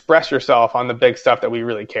go and express yourself on the big stuff that we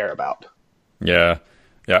really care about. Yeah.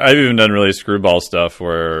 Yeah. I've even done really screwball stuff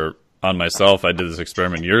where on myself, I did this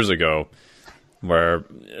experiment years ago where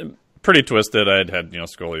pretty twisted. I'd had,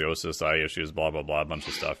 scoliosis, eye issues, blah, blah, blah, a bunch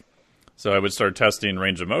of stuff. So I would start testing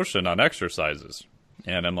range of motion on exercises.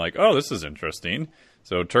 And I'm like, oh, this is interesting.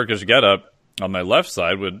 So Turkish get up on my left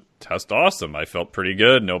side would test awesome. I felt pretty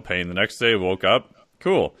good. No pain the next day. Woke up.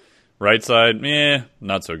 Cool. Right side,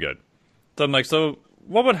 not so good. So I'm like, so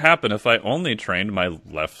what would happen if I only trained my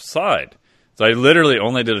left side? So I literally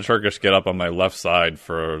only did a Turkish get up on my left side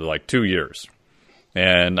for like 2 years.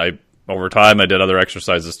 And over time, I did other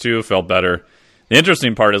exercises too, felt better. The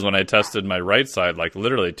interesting part is when I tested my right side, like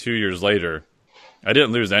literally 2 years later, I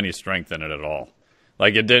didn't lose any strength in it at all.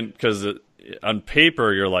 Like it didn't, because on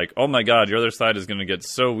paper, you're like, oh my God, your other side is going to get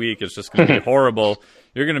so weak. It's just going to be horrible.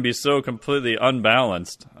 You're going to be so completely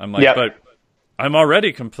unbalanced. I'm like, But I'm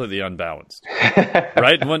already completely unbalanced,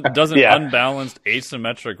 right? Doesn't unbalanced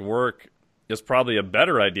asymmetric work is probably a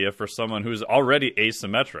better idea for someone who's already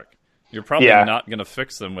asymmetric. You're probably not going to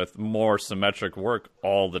fix them with more symmetric work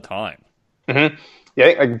all the time. Mm-hmm. Yeah,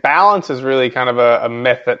 like balance is really kind of a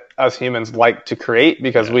myth that us humans like to create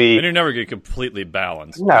because and you never get completely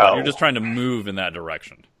balanced. No, you're just trying to move in that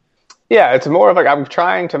direction. Yeah, it's more of like I'm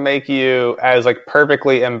trying to make you as like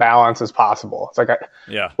perfectly imbalanced as possible. It's like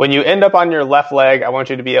when you end up on your left leg, I want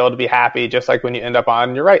you to be able to be happy, just like when you end up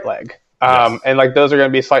on your right leg. And like those are going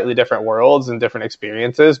to be slightly different worlds and different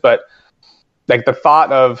experiences, but like the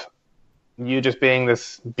thought of you just being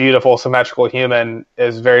this beautiful symmetrical human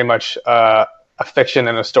is very much a fiction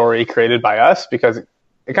and a story created by us because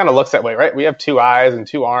it kind of looks that way, right? We have 2 eyes and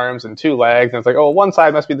 2 arms and 2 legs, and it's like, oh, one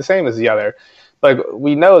side must be the same as the other. Like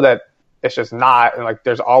we know that it's just not, and like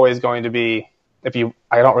there's always going to be.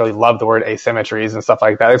 I don't really love the word asymmetries and stuff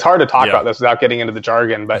like that. It's hard to talk about this without getting into the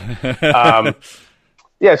jargon, but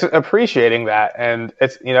it's appreciating that, and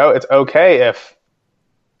it's it's okay if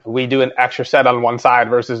we do an extra set on one side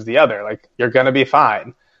versus the other. Like you're gonna be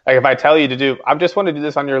fine. Like if I tell you I just want to do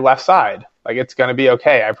this on your left side, like it's gonna be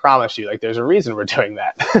okay. I promise you. Like there's a reason we're doing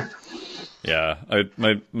that. Yeah,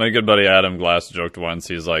 my good buddy Adam Glass joked once.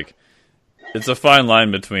 He's like, it's a fine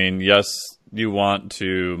line between yes, you want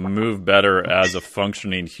to move better as a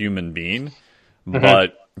functioning human being,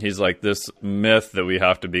 but he's like, this myth that we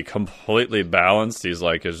have to be completely balanced, he's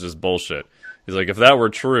like, is just bullshit. He's like, if that were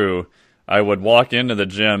true, I would walk into the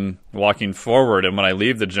gym walking forward, and when I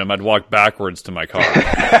leave the gym, I'd walk backwards to my car.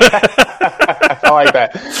 I like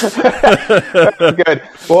that. That's good.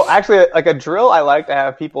 Well, actually, like a drill I like to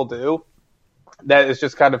have people do that is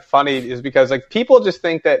just kind of funny is because like people just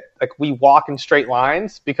think that like we walk in straight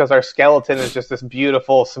lines because our skeleton is just this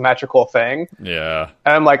beautiful symmetrical thing. Yeah.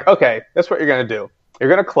 And I'm like, okay, that's what you're going to do. You're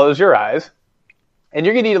going to close your eyes and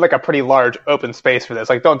you're going to need like a pretty large open space for this.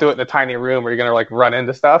 Like don't do it in a tiny room where you're going to like run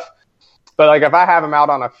into stuff. But like if I have them out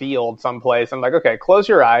on a field someplace, I'm like, okay, close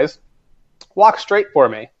your eyes, walk straight for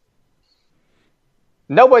me.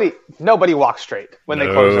 Nobody walks straight when they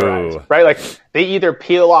close their eyes, right? Like they either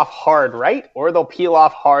peel off hard right or they'll peel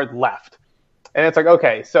off hard left. And it's like,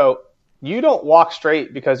 okay, so you don't walk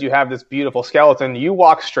straight because you have this beautiful skeleton. You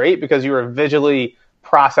walk straight because you are visually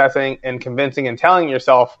processing and convincing and telling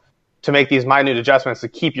yourself to make these minute adjustments to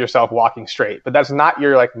keep yourself walking straight. But that's not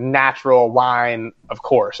your like natural line of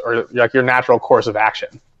course or like your natural course of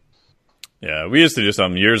action. Yeah, we used to do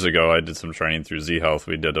something years ago. I did some training through Z Health.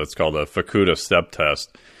 We did what's called a Fukuda step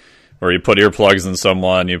test, where you put earplugs in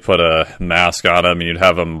someone, you put a mask on them, and you'd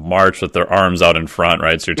have them march with their arms out in front,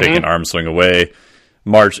 right? So you're taking arm swing away,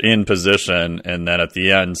 march in position, and then at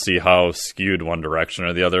the end, see how skewed one direction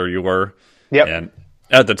or the other you were. Yep. And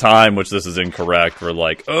at the time, which this is incorrect, we're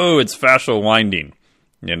like, oh, it's fascial winding.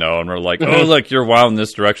 And we're like, oh, look, you're wild in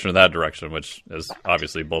this direction or that direction, which is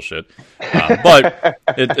obviously bullshit. But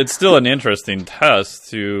it's still an interesting test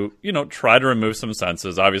to, try to remove some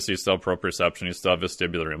senses. Obviously, you still have proprioception, you still have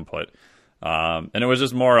vestibular input. And it was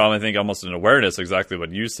just more, I think, almost an awareness, exactly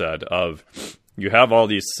what you said, of you have all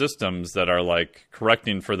these systems that are like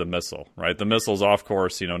correcting for the missile, right? The missile's off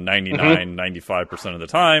course, 99, 95% of the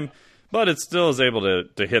time, but it still is able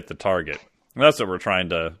to hit the target. And that's what we're trying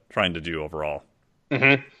to do overall.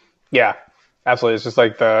 Mm-hmm. Yeah, absolutely. It's just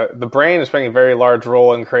like the brain is playing a very large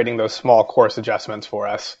role in creating those small course adjustments for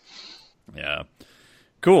us. Yeah.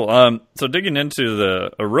 Cool. So digging into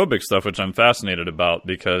the aerobic stuff, which I'm fascinated about,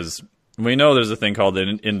 because we know there's a thing called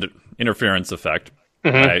the interference effect,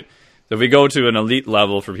 right? So if we go to an elite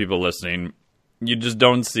level for people listening, you just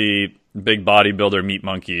don't see big bodybuilder meat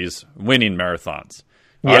monkeys winning marathons.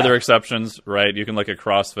 Yeah. Are there exceptions, right? You can look at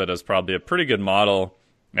CrossFit as probably a pretty good model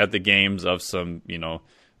at the games of some,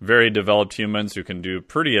 very developed humans who can do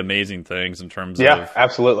pretty amazing things in terms of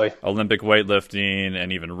absolutely Olympic weightlifting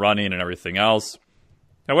and even running and everything else.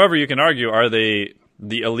 However, you can argue, are they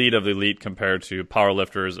the elite of the elite compared to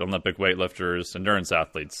powerlifters, Olympic weightlifters, endurance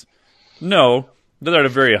athletes? No, they're at a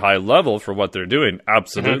very high level for what they're doing.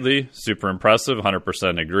 Absolutely. Super impressive.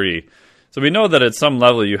 100% agree. So we know that at some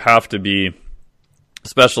level you have to be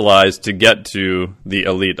specialized to get to the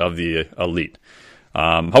elite of the elite.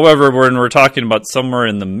 However, when we're talking about somewhere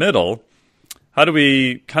in the middle, how do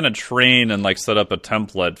we kind of train and set up a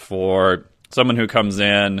template for someone who comes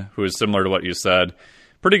in who is similar to what you said,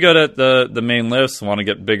 pretty good at the main lifts, want to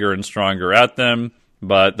get bigger and stronger at them,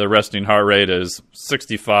 but the resting heart rate is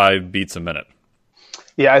 65 beats a minute?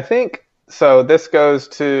 Yeah, I think so. This goes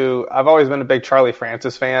to, I've always been a big Charlie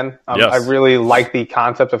Francis fan. Yes. I really like the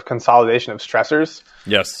concept of consolidation of stressors.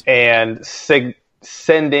 Yes. And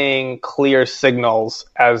sending clear signals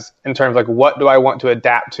as in terms of what do I want to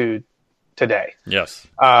adapt to today. Yes.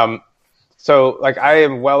 So I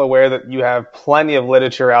am well aware that you have plenty of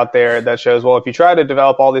literature out there that shows, well, if you try to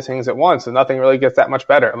develop all these things at once, then nothing really gets that much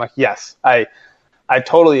better. I'm like, yes, I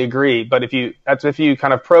totally agree. But if you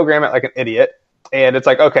kind of program it like an idiot, and it's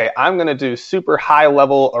like, okay, I'm going to do super high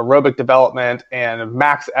level aerobic development and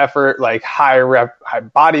max effort, high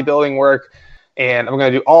bodybuilding work, and I'm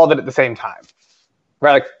going to do all of it at the same time.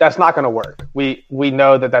 Right? That's not going to work. We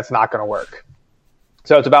know that that's not going to work.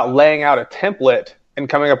 So it's about laying out a template and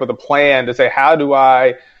coming up with a plan to say, how do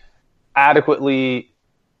I adequately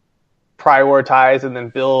prioritize and then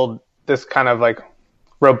build this kind of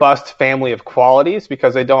robust family of qualities,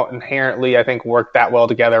 because they don't inherently, I think, work that well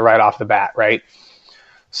together right off the bat, right?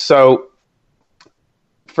 So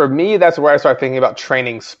for me, that's where I start thinking about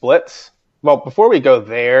training splits. Well, before we go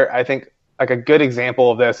there, I think a good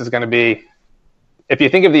example of this is going to be, if you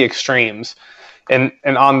think of the extremes and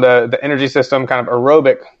on the energy system kind of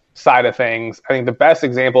aerobic side of things, I think the best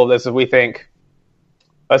example of this is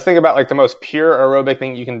let's think about the most pure aerobic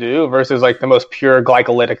thing you can do versus the most pure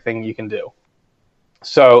glycolytic thing you can do.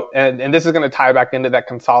 So, and this is going to tie back into that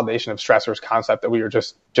consolidation of stressors concept that we were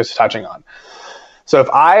just touching on. So if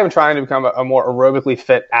I am trying to become a more aerobically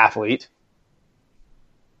fit athlete,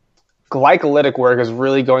 glycolytic work is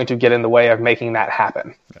really going to get in the way of making that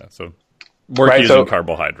happen. Yeah, so work using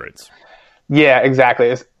carbohydrates. Yeah,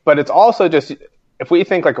 exactly. But it's also just, if we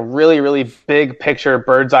think a really, really big picture,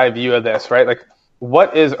 bird's eye view of this, right?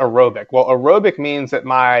 What is aerobic? Well, aerobic means that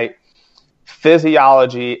my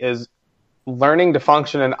physiology is learning to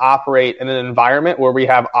function and operate in an environment where we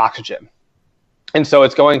have oxygen. And so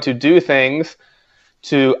it's going to do things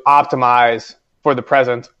to optimize for the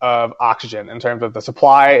presence of oxygen in terms of the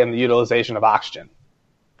supply and the utilization of oxygen.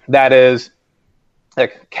 That is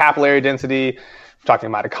capillary density, talking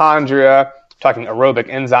mitochondria, talking aerobic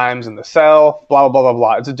enzymes in the cell, blah, blah, blah, blah,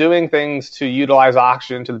 blah. It's doing things to utilize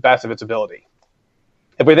oxygen to the best of its ability.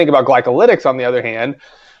 If we think about glycolytics, on the other hand,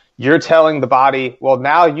 you're telling the body, well,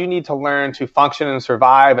 now you need to learn to function and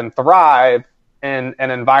survive and thrive in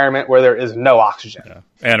an environment where there is no oxygen. Yeah.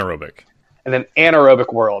 Anaerobic. In an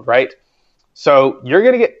anaerobic world, right? So you're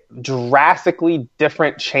going to get drastically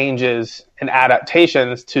different changes and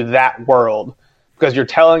adaptations to that world because you're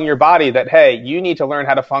telling your body that, hey, you need to learn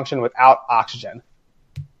how to function without oxygen.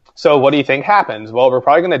 So what do you think happens? Well, we're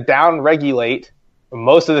probably going to down-regulate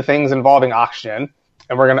most of the things involving oxygen,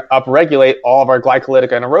 and we're going to upregulate all of our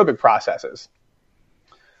glycolytic and aerobic processes.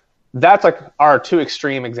 That's our two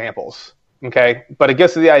extreme examples, okay? But it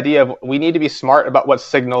gets to the idea of we need to be smart about what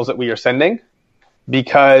signals that we are sending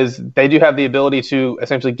because they do have the ability to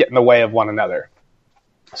essentially get in the way of one another.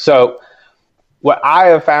 So what I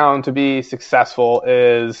have found to be successful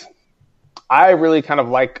is I really kind of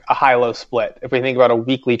like a high-low split if we think about a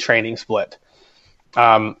weekly training split.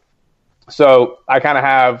 So I kind of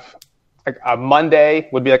have like a Monday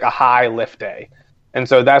would be like a high lift day. And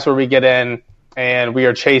so that's where we get in and we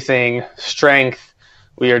are chasing strength.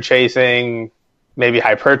 We are chasing maybe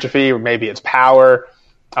hypertrophy, or maybe it's power,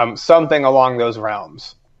 something along those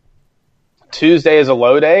realms. Tuesday is a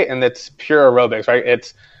low day and it's pure aerobics,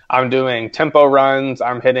 right? I'm doing tempo runs.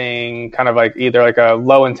 I'm hitting kind of like either like a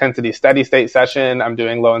low intensity steady state session. I'm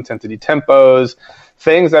doing low intensity tempos,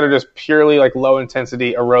 things that are just purely like low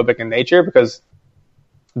intensity aerobic in nature, because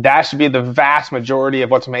that should be the vast majority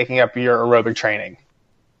of what's making up your aerobic training.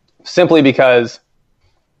 Simply because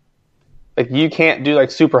like you can't do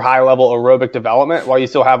like super high level aerobic development while you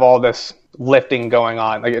still have all this lifting going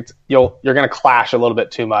on. Like you're going to clash a little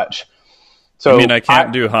bit too much. So I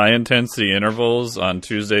can't do high intensity intervals on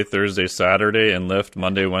Tuesday, Thursday, Saturday, and lift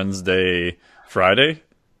Monday, Wednesday, Friday.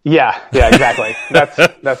 Yeah, exactly.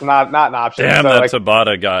 that's not an option. Damn, so, that like,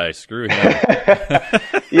 Tabata guy. Screw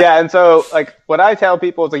him. Yeah, and so like what I tell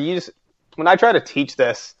people is like when I try to teach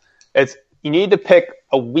this, it's you need to pick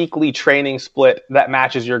a weekly training split that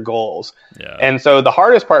matches your goals. Yeah. And so the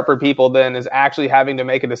hardest part for people then is actually having to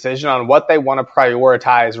make a decision on what they want to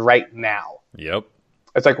prioritize right now. Yep.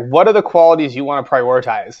 It's like, what are the qualities you want to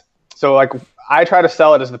prioritize? So like I try to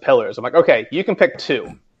sell it as the pillars. I'm like, okay, you can pick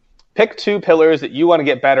two. Pick two pillars that you want to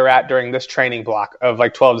get better at during this training block of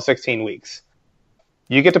like 12 to 16 weeks.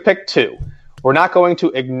 You get to pick two. We're not going to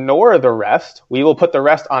ignore the rest. We will put the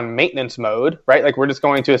rest on maintenance mode, right? Like we're just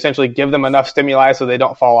going to essentially give them enough stimuli so they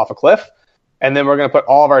don't fall off a cliff. And then we're going to put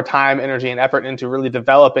all of our time, energy, and effort into really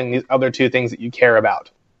developing these other two things that you care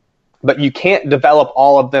about. But you can't develop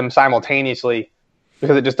all of them simultaneously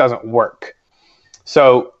because it just doesn't work.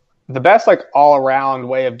 So the best like all around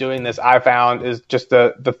way of doing this I found is just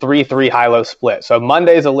the 3-3 high-low split. So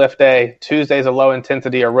Monday's a lift day, Tuesday's a low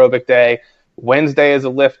intensity aerobic day, Wednesday is a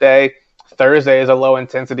lift day, Thursday is a low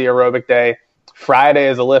intensity aerobic day, Friday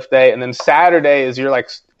is a lift day, and then Saturday is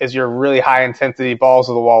your really high intensity balls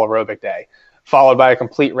to the wall aerobic day, followed by a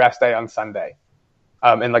complete rest day on Sunday.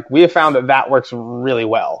 And like we have found that works really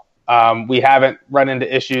well. We haven't run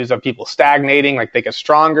into issues of people stagnating, like they get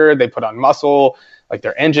stronger, they put on muscle, like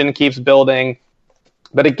their engine keeps building.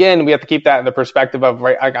 But again, we have to keep that in the perspective of,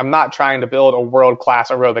 right, like I'm not trying to build a world-class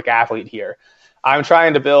aerobic athlete here. I'm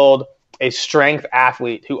trying to build a strength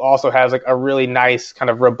athlete who also has like a really nice kind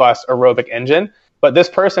of robust aerobic engine. But this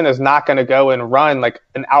person is not going to go and run like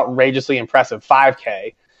an outrageously impressive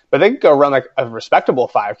 5K, but they could go run like a respectable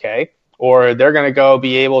 5K, or they're going to go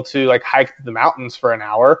be able to like hike the mountains for an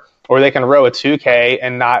hour, or they can row a 2K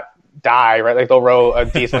and not die, right? Like they'll row a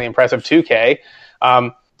decently impressive 2K.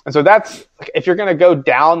 And so that's, if you're going to go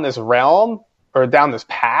down this realm or down this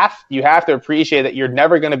path, you have to appreciate that you're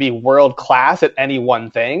never going to be world class at any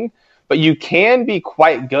one thing, but you can be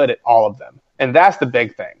quite good at all of them. And that's the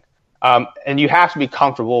big thing. And you have to be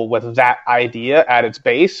comfortable with that idea at its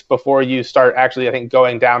base before you start actually, I think,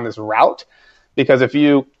 going down this route. Because if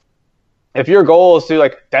your goal is to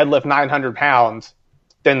like deadlift 900 pounds,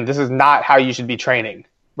 then this is not how you should be training,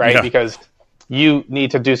 right? Yeah. Because you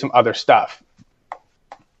need to do some other stuff.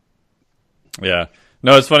 Yeah.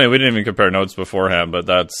 No, it's funny. We didn't even compare notes beforehand, but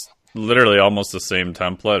that's literally almost the same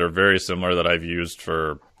template or very similar that I've used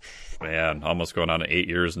for, almost going on 8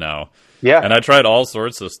 years now. Yeah. And I tried all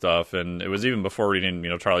sorts of stuff, and it was even before reading,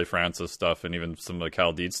 Charlie Francis stuff and even some of the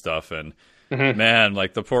Cal Dietz stuff. And man,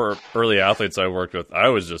 like the poor early athletes I worked with, I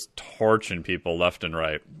was just torching people left and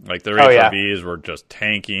right. Like their HRVs were just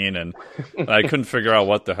tanking, and I couldn't figure out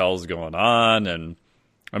what the hell's going on. And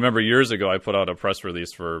I remember years ago I put out a press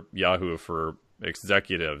release for Yahoo for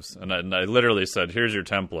executives, and I literally said, here's your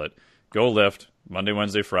template. Go lift Monday,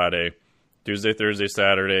 Wednesday, Friday, Tuesday, Thursday,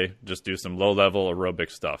 Saturday, just do some low-level aerobic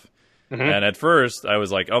stuff. And at first I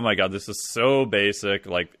was like, oh my God, this is so basic.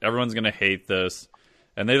 Like everyone's going to hate this.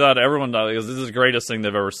 And they thought this is the greatest thing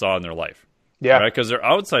they've ever saw in their life. Yeah. Right? Because their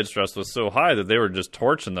outside stress was so high that they were just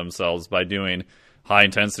torching themselves by doing high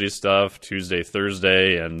intensity stuff Tuesday,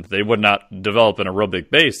 Thursday, and they would not develop an aerobic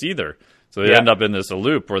base either. So they end up in this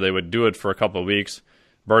loop where they would do it for a couple of weeks,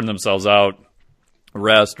 burn themselves out,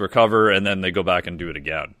 rest, recover, and then they go back and do it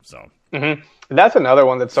again. So that's another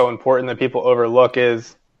one that's so important that people overlook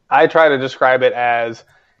is I try to describe it as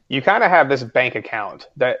you kind of have this bank account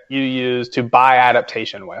that you use to buy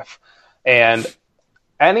adaptation with. And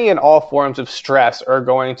any and all forms of stress are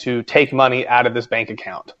going to take money out of this bank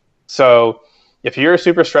account. So if you're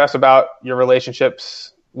super stressed about your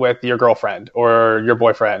relationships with your girlfriend or your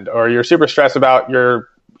boyfriend, or you're super stressed about your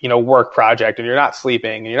work project and you're not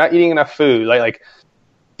sleeping and you're not eating enough food, like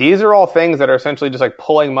these are all things that are essentially just like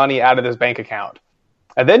pulling money out of this bank account.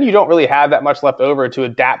 And then you don't really have that much left over to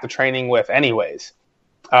adapt the training with anyways.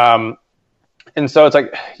 And so it's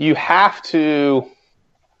like you have to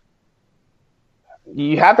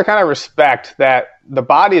kind of respect that the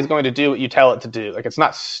body is going to do what you tell it to do. Like, it's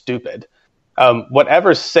not stupid.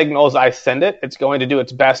 Whatever signals I send it, it's going to do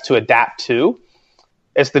its best to adapt to.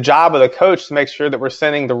 It's the job of the coach to make sure that we're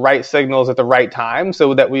sending the right signals at the right time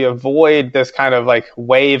so that we avoid this kind of like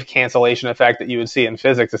wave cancellation effect that you would see in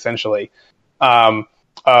physics, essentially.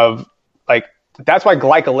 Of like, that's why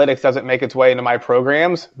glycolytics doesn't make its way into my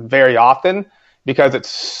programs very often, because it's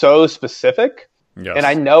so specific. Yes. And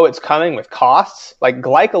I know it's coming with costs. Like,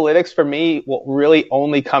 glycolytics for me will really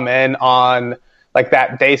only come in on like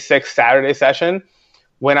that day 6 Saturday session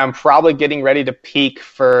when I'm probably getting ready to peak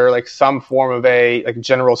for like some form of a like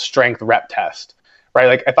general strength rep test, right?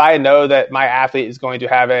 Like, if I know that my athlete is going to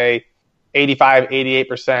have a 85,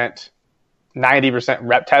 88%, 90%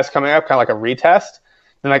 rep test coming up, kind of like a retest,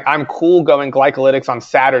 then like I'm cool going glycolytics on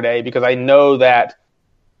Saturday because I know that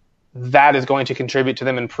is going to contribute to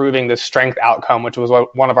them improving the strength outcome, which was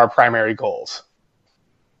one of our primary goals.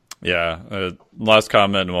 Yeah. Last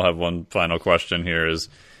comment, and we'll have one final question here, is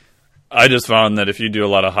I just found that if you do a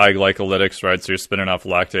lot of high glycolytics, right, so you're spinning off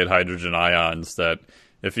lactate hydrogen ions, that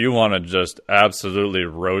if you want to just absolutely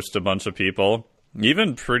roast a bunch of people,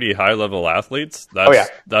 even pretty high-level athletes,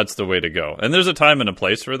 that's the way to go. And there's a time and a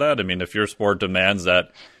place for that. I mean, if your sport demands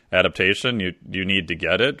that adaptation, you need to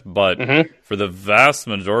get it. But for the vast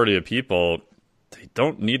majority of people, they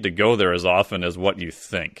don't need to go there as often as what you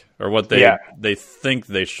think, or what they think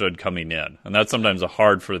they should coming in. And that's sometimes a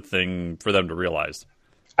hard thing for them to realize.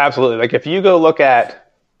 Absolutely. Like, if you go look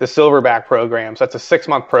at the Silverback program, so that's a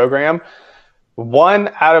 6-month program,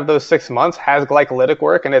 1 out of those 6 months has glycolytic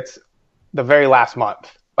work, and it's the very last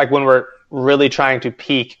month, like when we're really trying to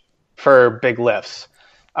peak for big lifts.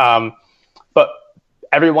 But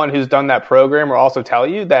everyone who's done that program will also tell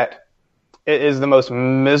you that it is the most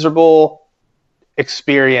miserable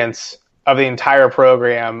experience of the entire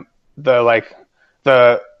program. The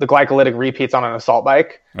glycolytic repeats on an assault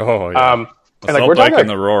bike. Oh yeah. Assault we're bike talking and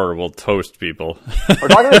the roar will toast people. We're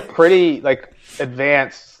talking like pretty like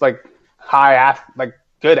advanced, like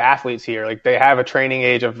good athletes here. Like, they have a training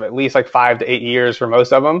age of at least like 5 to 8 years for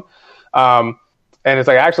most of them. And it's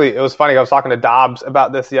like, actually, it was funny. I was talking to Dobbs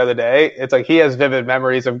about this the other day. It's like he has vivid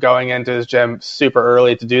memories of going into his gym super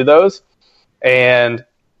early to do those. And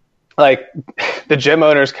like the gym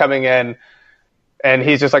owner's coming in and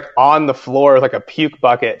he's just like on the floor with like a puke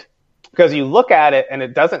bucket, because you look at it and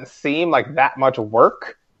it doesn't seem like that much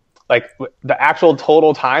work. Like, the actual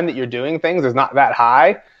total time that you're doing things is not that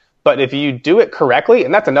high. But if you do it correctly,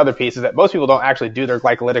 and that's another piece, is that most people don't actually do their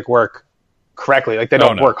glycolytic work correctly. Like, they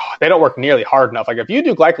don't work nearly hard enough. Like, if you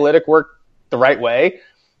do glycolytic work the right way,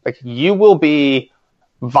 like, you will be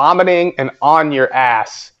vomiting and on your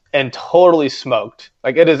ass and totally smoked.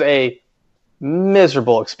 Like, it is a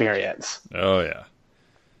miserable experience. Oh yeah.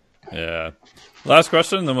 Yeah. Last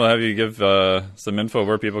question, then we'll have you give some info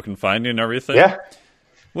where people can find you and everything. Yeah.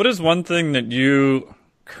 What is one thing that you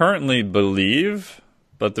currently believe,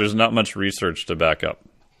 but there's not much research to back up?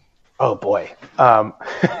 Oh boy. Oh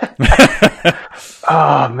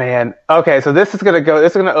man. Okay, so this is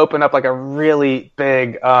gonna open up like a really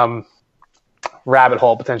big rabbit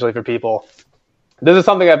hole potentially for people. This is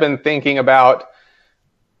something I've been thinking about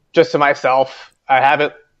just to myself. I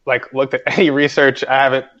haven't like looked at any research. I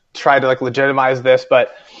haven't tried to like legitimize this,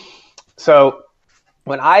 but so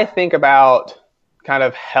when I think about kind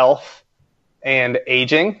of health and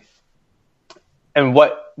aging and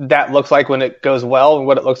what that looks like when it goes well and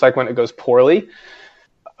what it looks like when it goes poorly,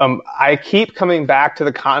 I keep coming back to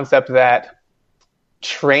the concept that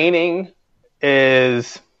training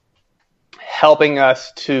is helping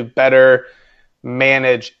us to better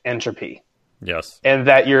manage entropy. Yes. And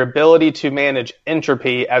that your ability to manage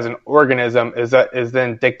entropy as an organism is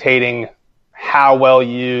then dictating how well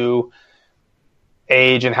you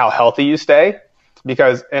age and how healthy you stay.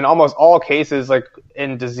 Because in almost all cases, like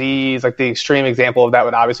in disease, like the extreme example of that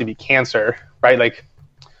would obviously be cancer, right? Like,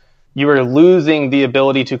 you are losing the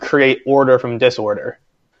ability to create order from disorder.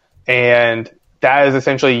 And that is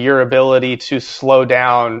essentially your ability to slow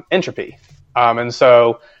down entropy. And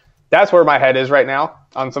so that's where my head is right now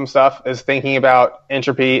on some stuff, is thinking about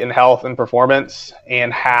entropy and health and performance,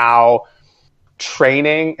 and how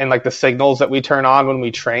training and like the signals that we turn on when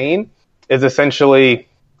we train is essentially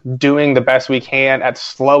doing the best we can at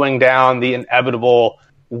slowing down the inevitable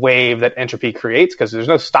wave that entropy creates, because there's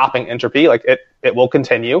no stopping entropy. Like, it will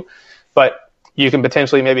continue, but you can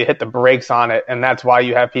potentially maybe hit the brakes on it. And that's why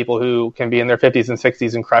you have people who can be in their 50s and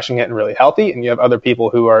 60s and crushing it and really healthy. And you have other people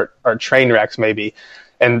who are train wrecks maybe.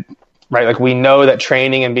 And right? Like we know that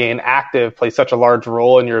training and being active plays such a large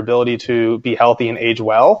role in your ability to be healthy and age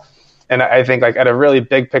well. And I think like at a really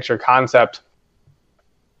big picture concept,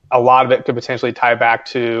 a lot of it could potentially tie back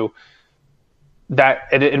to that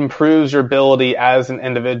it improves your ability as an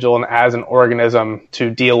individual and as an organism to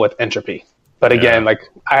deal with entropy. But again, like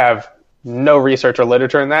I have no research or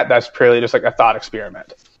literature in that. That's purely just like a thought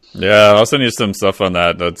experiment. Yeah, I'll send you some stuff on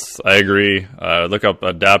that. I agree. Look up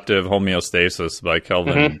Adaptive Homeostasis by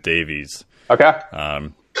Kelvin Davies. Okay.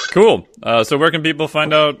 Cool. So where can people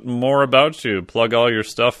find out more about you? Plug all your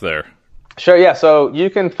stuff there. Sure, yeah. So you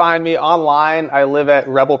can find me online. I live at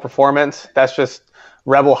Rebel Performance. That's just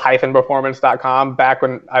rebel-performance.com. Back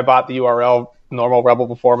when I bought the URL, normal Rebel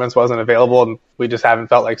Performance wasn't available, and we just haven't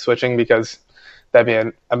felt like switching because that'd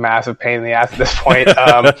be a massive pain in the ass at this point.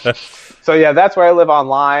 So yeah, that's where I live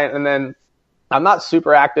online. And then I'm not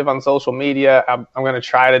super active on social media. I'm going to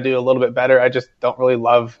try to do a little bit better. I just don't really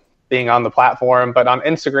love being on the platform. But on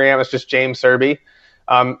Instagram, it's just James Serby.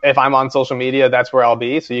 If I'm on social media, that's where I'll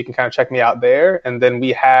be. So you can kind of check me out there. And then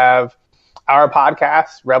we have our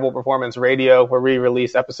podcast, Rebel Performance Radio, where we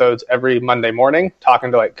release episodes every Monday morning,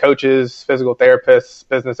 talking to like coaches, physical therapists,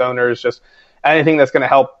 business owners, just anything that's going to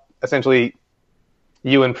help essentially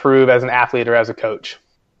you improve as an athlete or as a coach.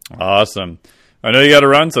 Awesome. I know you got to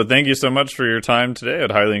run, so thank you so much for your time today.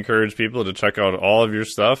 I'd highly encourage people to check out all of your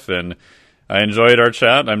stuff, and I enjoyed our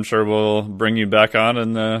chat. I'm sure we'll bring you back on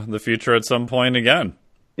in the future at some point again.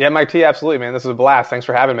 Yeah, Mike T, absolutely, man. This was a blast. Thanks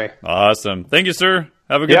for having me. Awesome. Thank you, sir.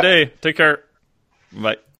 Have a good day. Take care.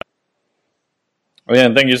 Bye.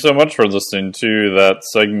 And thank you so much for listening to that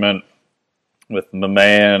segment with my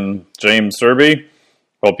man, James Serby.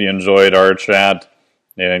 Hope you enjoyed our chat.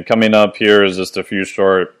 And coming up here is just a few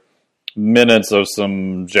short minutes of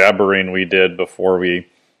some jabbering we did before we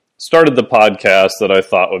started the podcast that I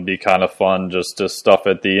thought would be kind of fun just to stuff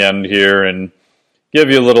at the end here and give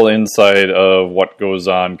you a little insight of what goes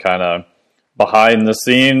on kind of behind the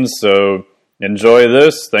scenes. So enjoy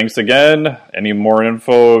this. Thanks again. Any more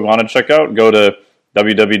info you want to check out, go to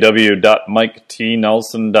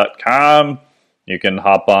www.miketnelson.com. You can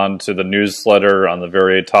hop on to the newsletter on the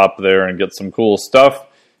very top there and get some cool stuff.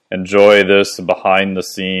 Enjoy this behind the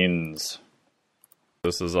scenes.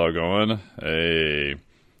 This is all going. Hey,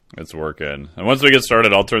 it's working. And once we get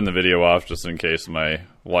started, I'll turn the video off just in case my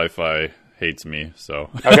Wi-Fi hates me. So,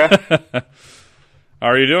 okay. How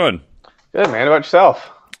are you doing? Good, man. How about yourself?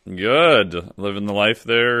 Good. Living the life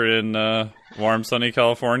there in warm, sunny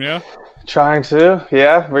California. Trying to,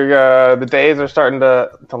 yeah. We're the days are starting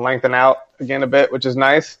to lengthen out again a bit, which is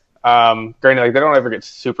nice. Granted, like they don't ever get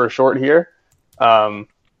super short here, but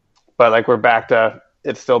like we're back to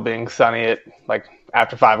it still being sunny at like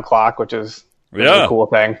after 5 o'clock, which is a cool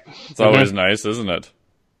thing. It's always nice, isn't it?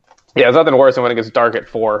 Yeah, there's nothing worse than when it gets dark at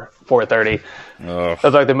 4:30. Oh.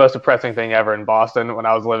 That's like the most depressing thing ever in Boston when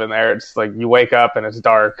I was living there. It's like you wake up and it's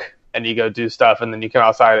dark and you go do stuff and then you come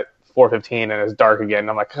outside at 4:15 and it's dark again. And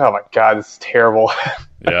I'm like, oh my God, this is terrible.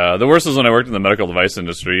 Yeah, the worst is when I worked in the medical device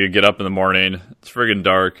industry. You get up in the morning, it's friggin'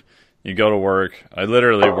 dark, you go to work. I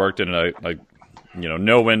literally worked in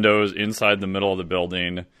no windows inside the middle of the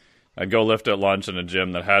building. I'd go lift at lunch in a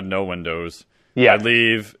gym that had no windows. Yeah. I'd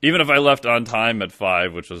leave, even if I left on time at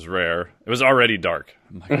 5, which was rare, it was already dark.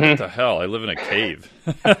 I'm like, what the hell? I live in a cave.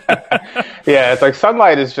 Yeah, it's like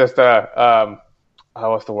sunlight is just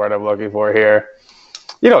what's the word I'm looking for here?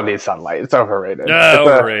 You don't need sunlight. It's overrated. Yeah,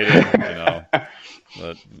 overrated.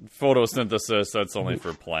 But photosynthesis, that's only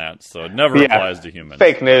for plants, so it never applies to humans.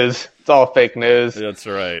 Fake news. It's all fake news. That's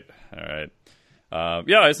right. All right.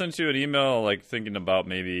 I sent you an email, like thinking about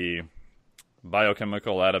maybe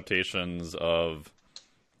biochemical adaptations of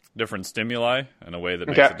different stimuli in a way that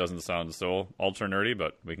makes it doesn't sound so ultra nerdy,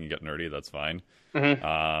 but we can get nerdy. That's fine.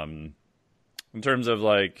 In terms of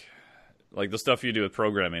like the stuff you do with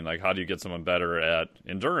programming, like how do you get someone better at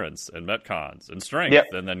endurance and metcons and strength,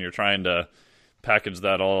 and then you're trying to package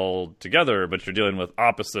that all together, but you're dealing with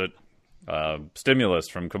opposite stimulus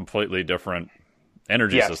from completely different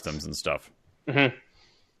energy systems and stuff. Yeah,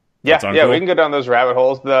 cool? we can go down those rabbit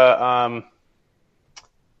holes.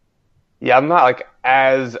 I'm not like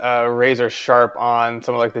as razor sharp on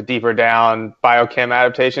some of like the deeper down biochem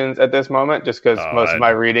adaptations at this moment, just because most of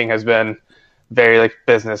my reading has been very like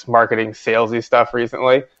business, marketing, salesy stuff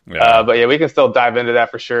recently. But yeah, we can still dive into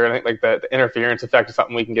that for sure. I think like the interference effect is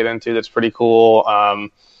something we can get into that's pretty cool.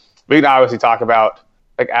 We can obviously talk about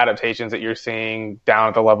like adaptations that you're seeing down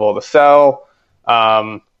at the level of the cell.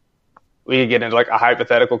 We could get into like a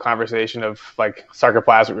hypothetical conversation of like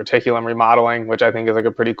sarcoplasmic reticulum remodeling, which I think is like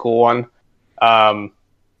a pretty cool one.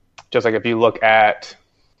 Just like if you look at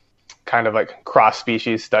kind of like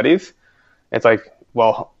cross-species studies, It's like,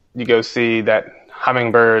 well, you go see that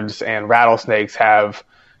hummingbirds and rattlesnakes have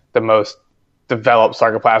the most developed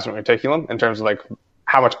sarcoplasmic reticulum in terms of like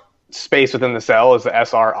how much space within the cell is the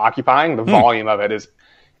SR occupying. The volume of it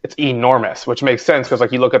it's enormous, which makes sense because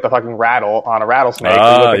like you look at the fucking rattle on a rattlesnake, you look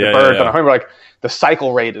at the birds on a hummingbird, like the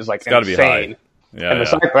cycle rate is like insane. Yeah, and the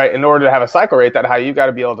cycle, right, in order to have a cycle rate that high, you got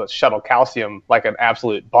to be able to shuttle calcium like an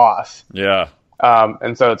absolute boss. Yeah.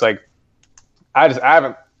 And so it's like I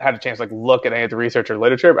haven't had a chance to like look at any of the research or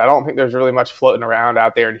literature, but I don't think there's really much floating around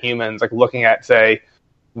out there in humans like looking at, say,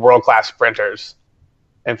 world-class sprinters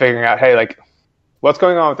and figuring out, hey, like what's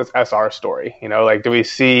going on with this SR story? You know, like do we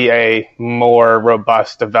see a more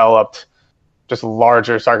robust, developed, just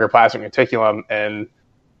larger sarcoplasmic reticulum and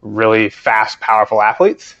really fast, powerful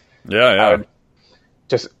athletes? Yeah.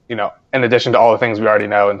 Just, you know, in addition to all the things we already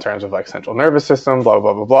know in terms of like central nervous system, blah,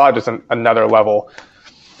 blah, blah, blah, just another level.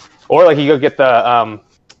 Or like you go get the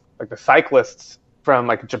like the cyclists from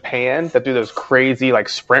like Japan that do those crazy like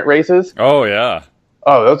sprint races. Oh yeah.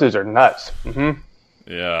 Oh, those dudes are nuts. Mm-hmm.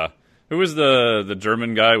 Yeah. Who was the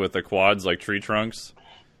German guy with the quads like tree trunks?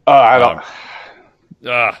 Oh, I don't.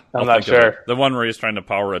 I'm not sure. The one where he's trying to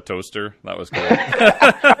power a toaster. That was cool.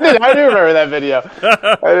 I do remember that video.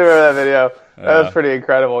 That was pretty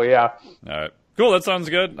incredible. Yeah. All right. Cool. That sounds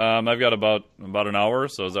good. I've got about an hour.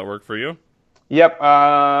 So does that work for you? Yep.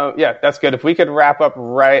 Yeah, that's good. If we could wrap up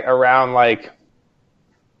right around like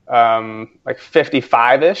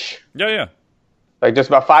 55-ish. Yeah. Like just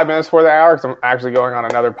about 5 minutes before the hour, because I'm actually going on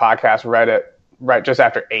another podcast right just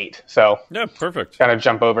after 8. So yeah, perfect. Kind of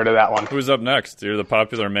jump over to that one. Who's up next? You're the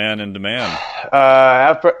popular man in demand.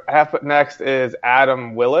 Half put next is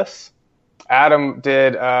Adam Willis. Adam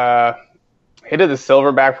did he did the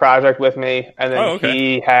Silverback project with me, and then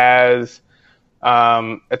he has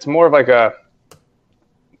it's more of like a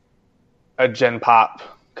Gen Pop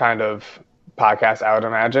kind of podcast, I would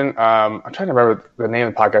imagine. I'm trying to remember the name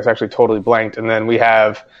of the podcast. I actually totally blanked. And then we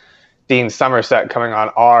have Dean Somerset coming on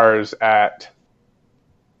ours at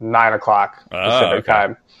 9 o'clock Pacific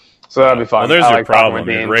time. So that'll be fun. Well, there's your problem.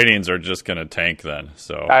 Your ratings are just going to tank then.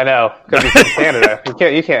 So I know, because he's from Canada.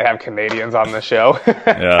 You can't have Canadians on the show.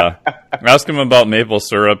 Yeah. Ask him about maple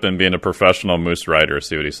syrup and being a professional moose rider.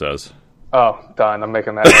 See what he says. Oh, done. I'm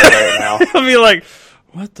making that right now. He'll be like,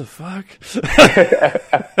 what the fuck?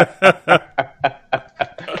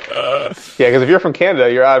 Yeah, because if you're from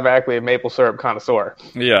Canada, you're automatically a maple syrup connoisseur.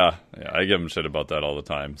 Yeah, I give him shit about that all the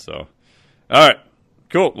time. So, all right,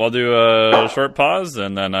 cool. I'll do a short pause,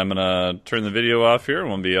 and then I'm going to turn the video off here, and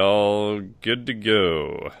we'll be all good to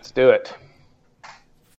go. Let's do it.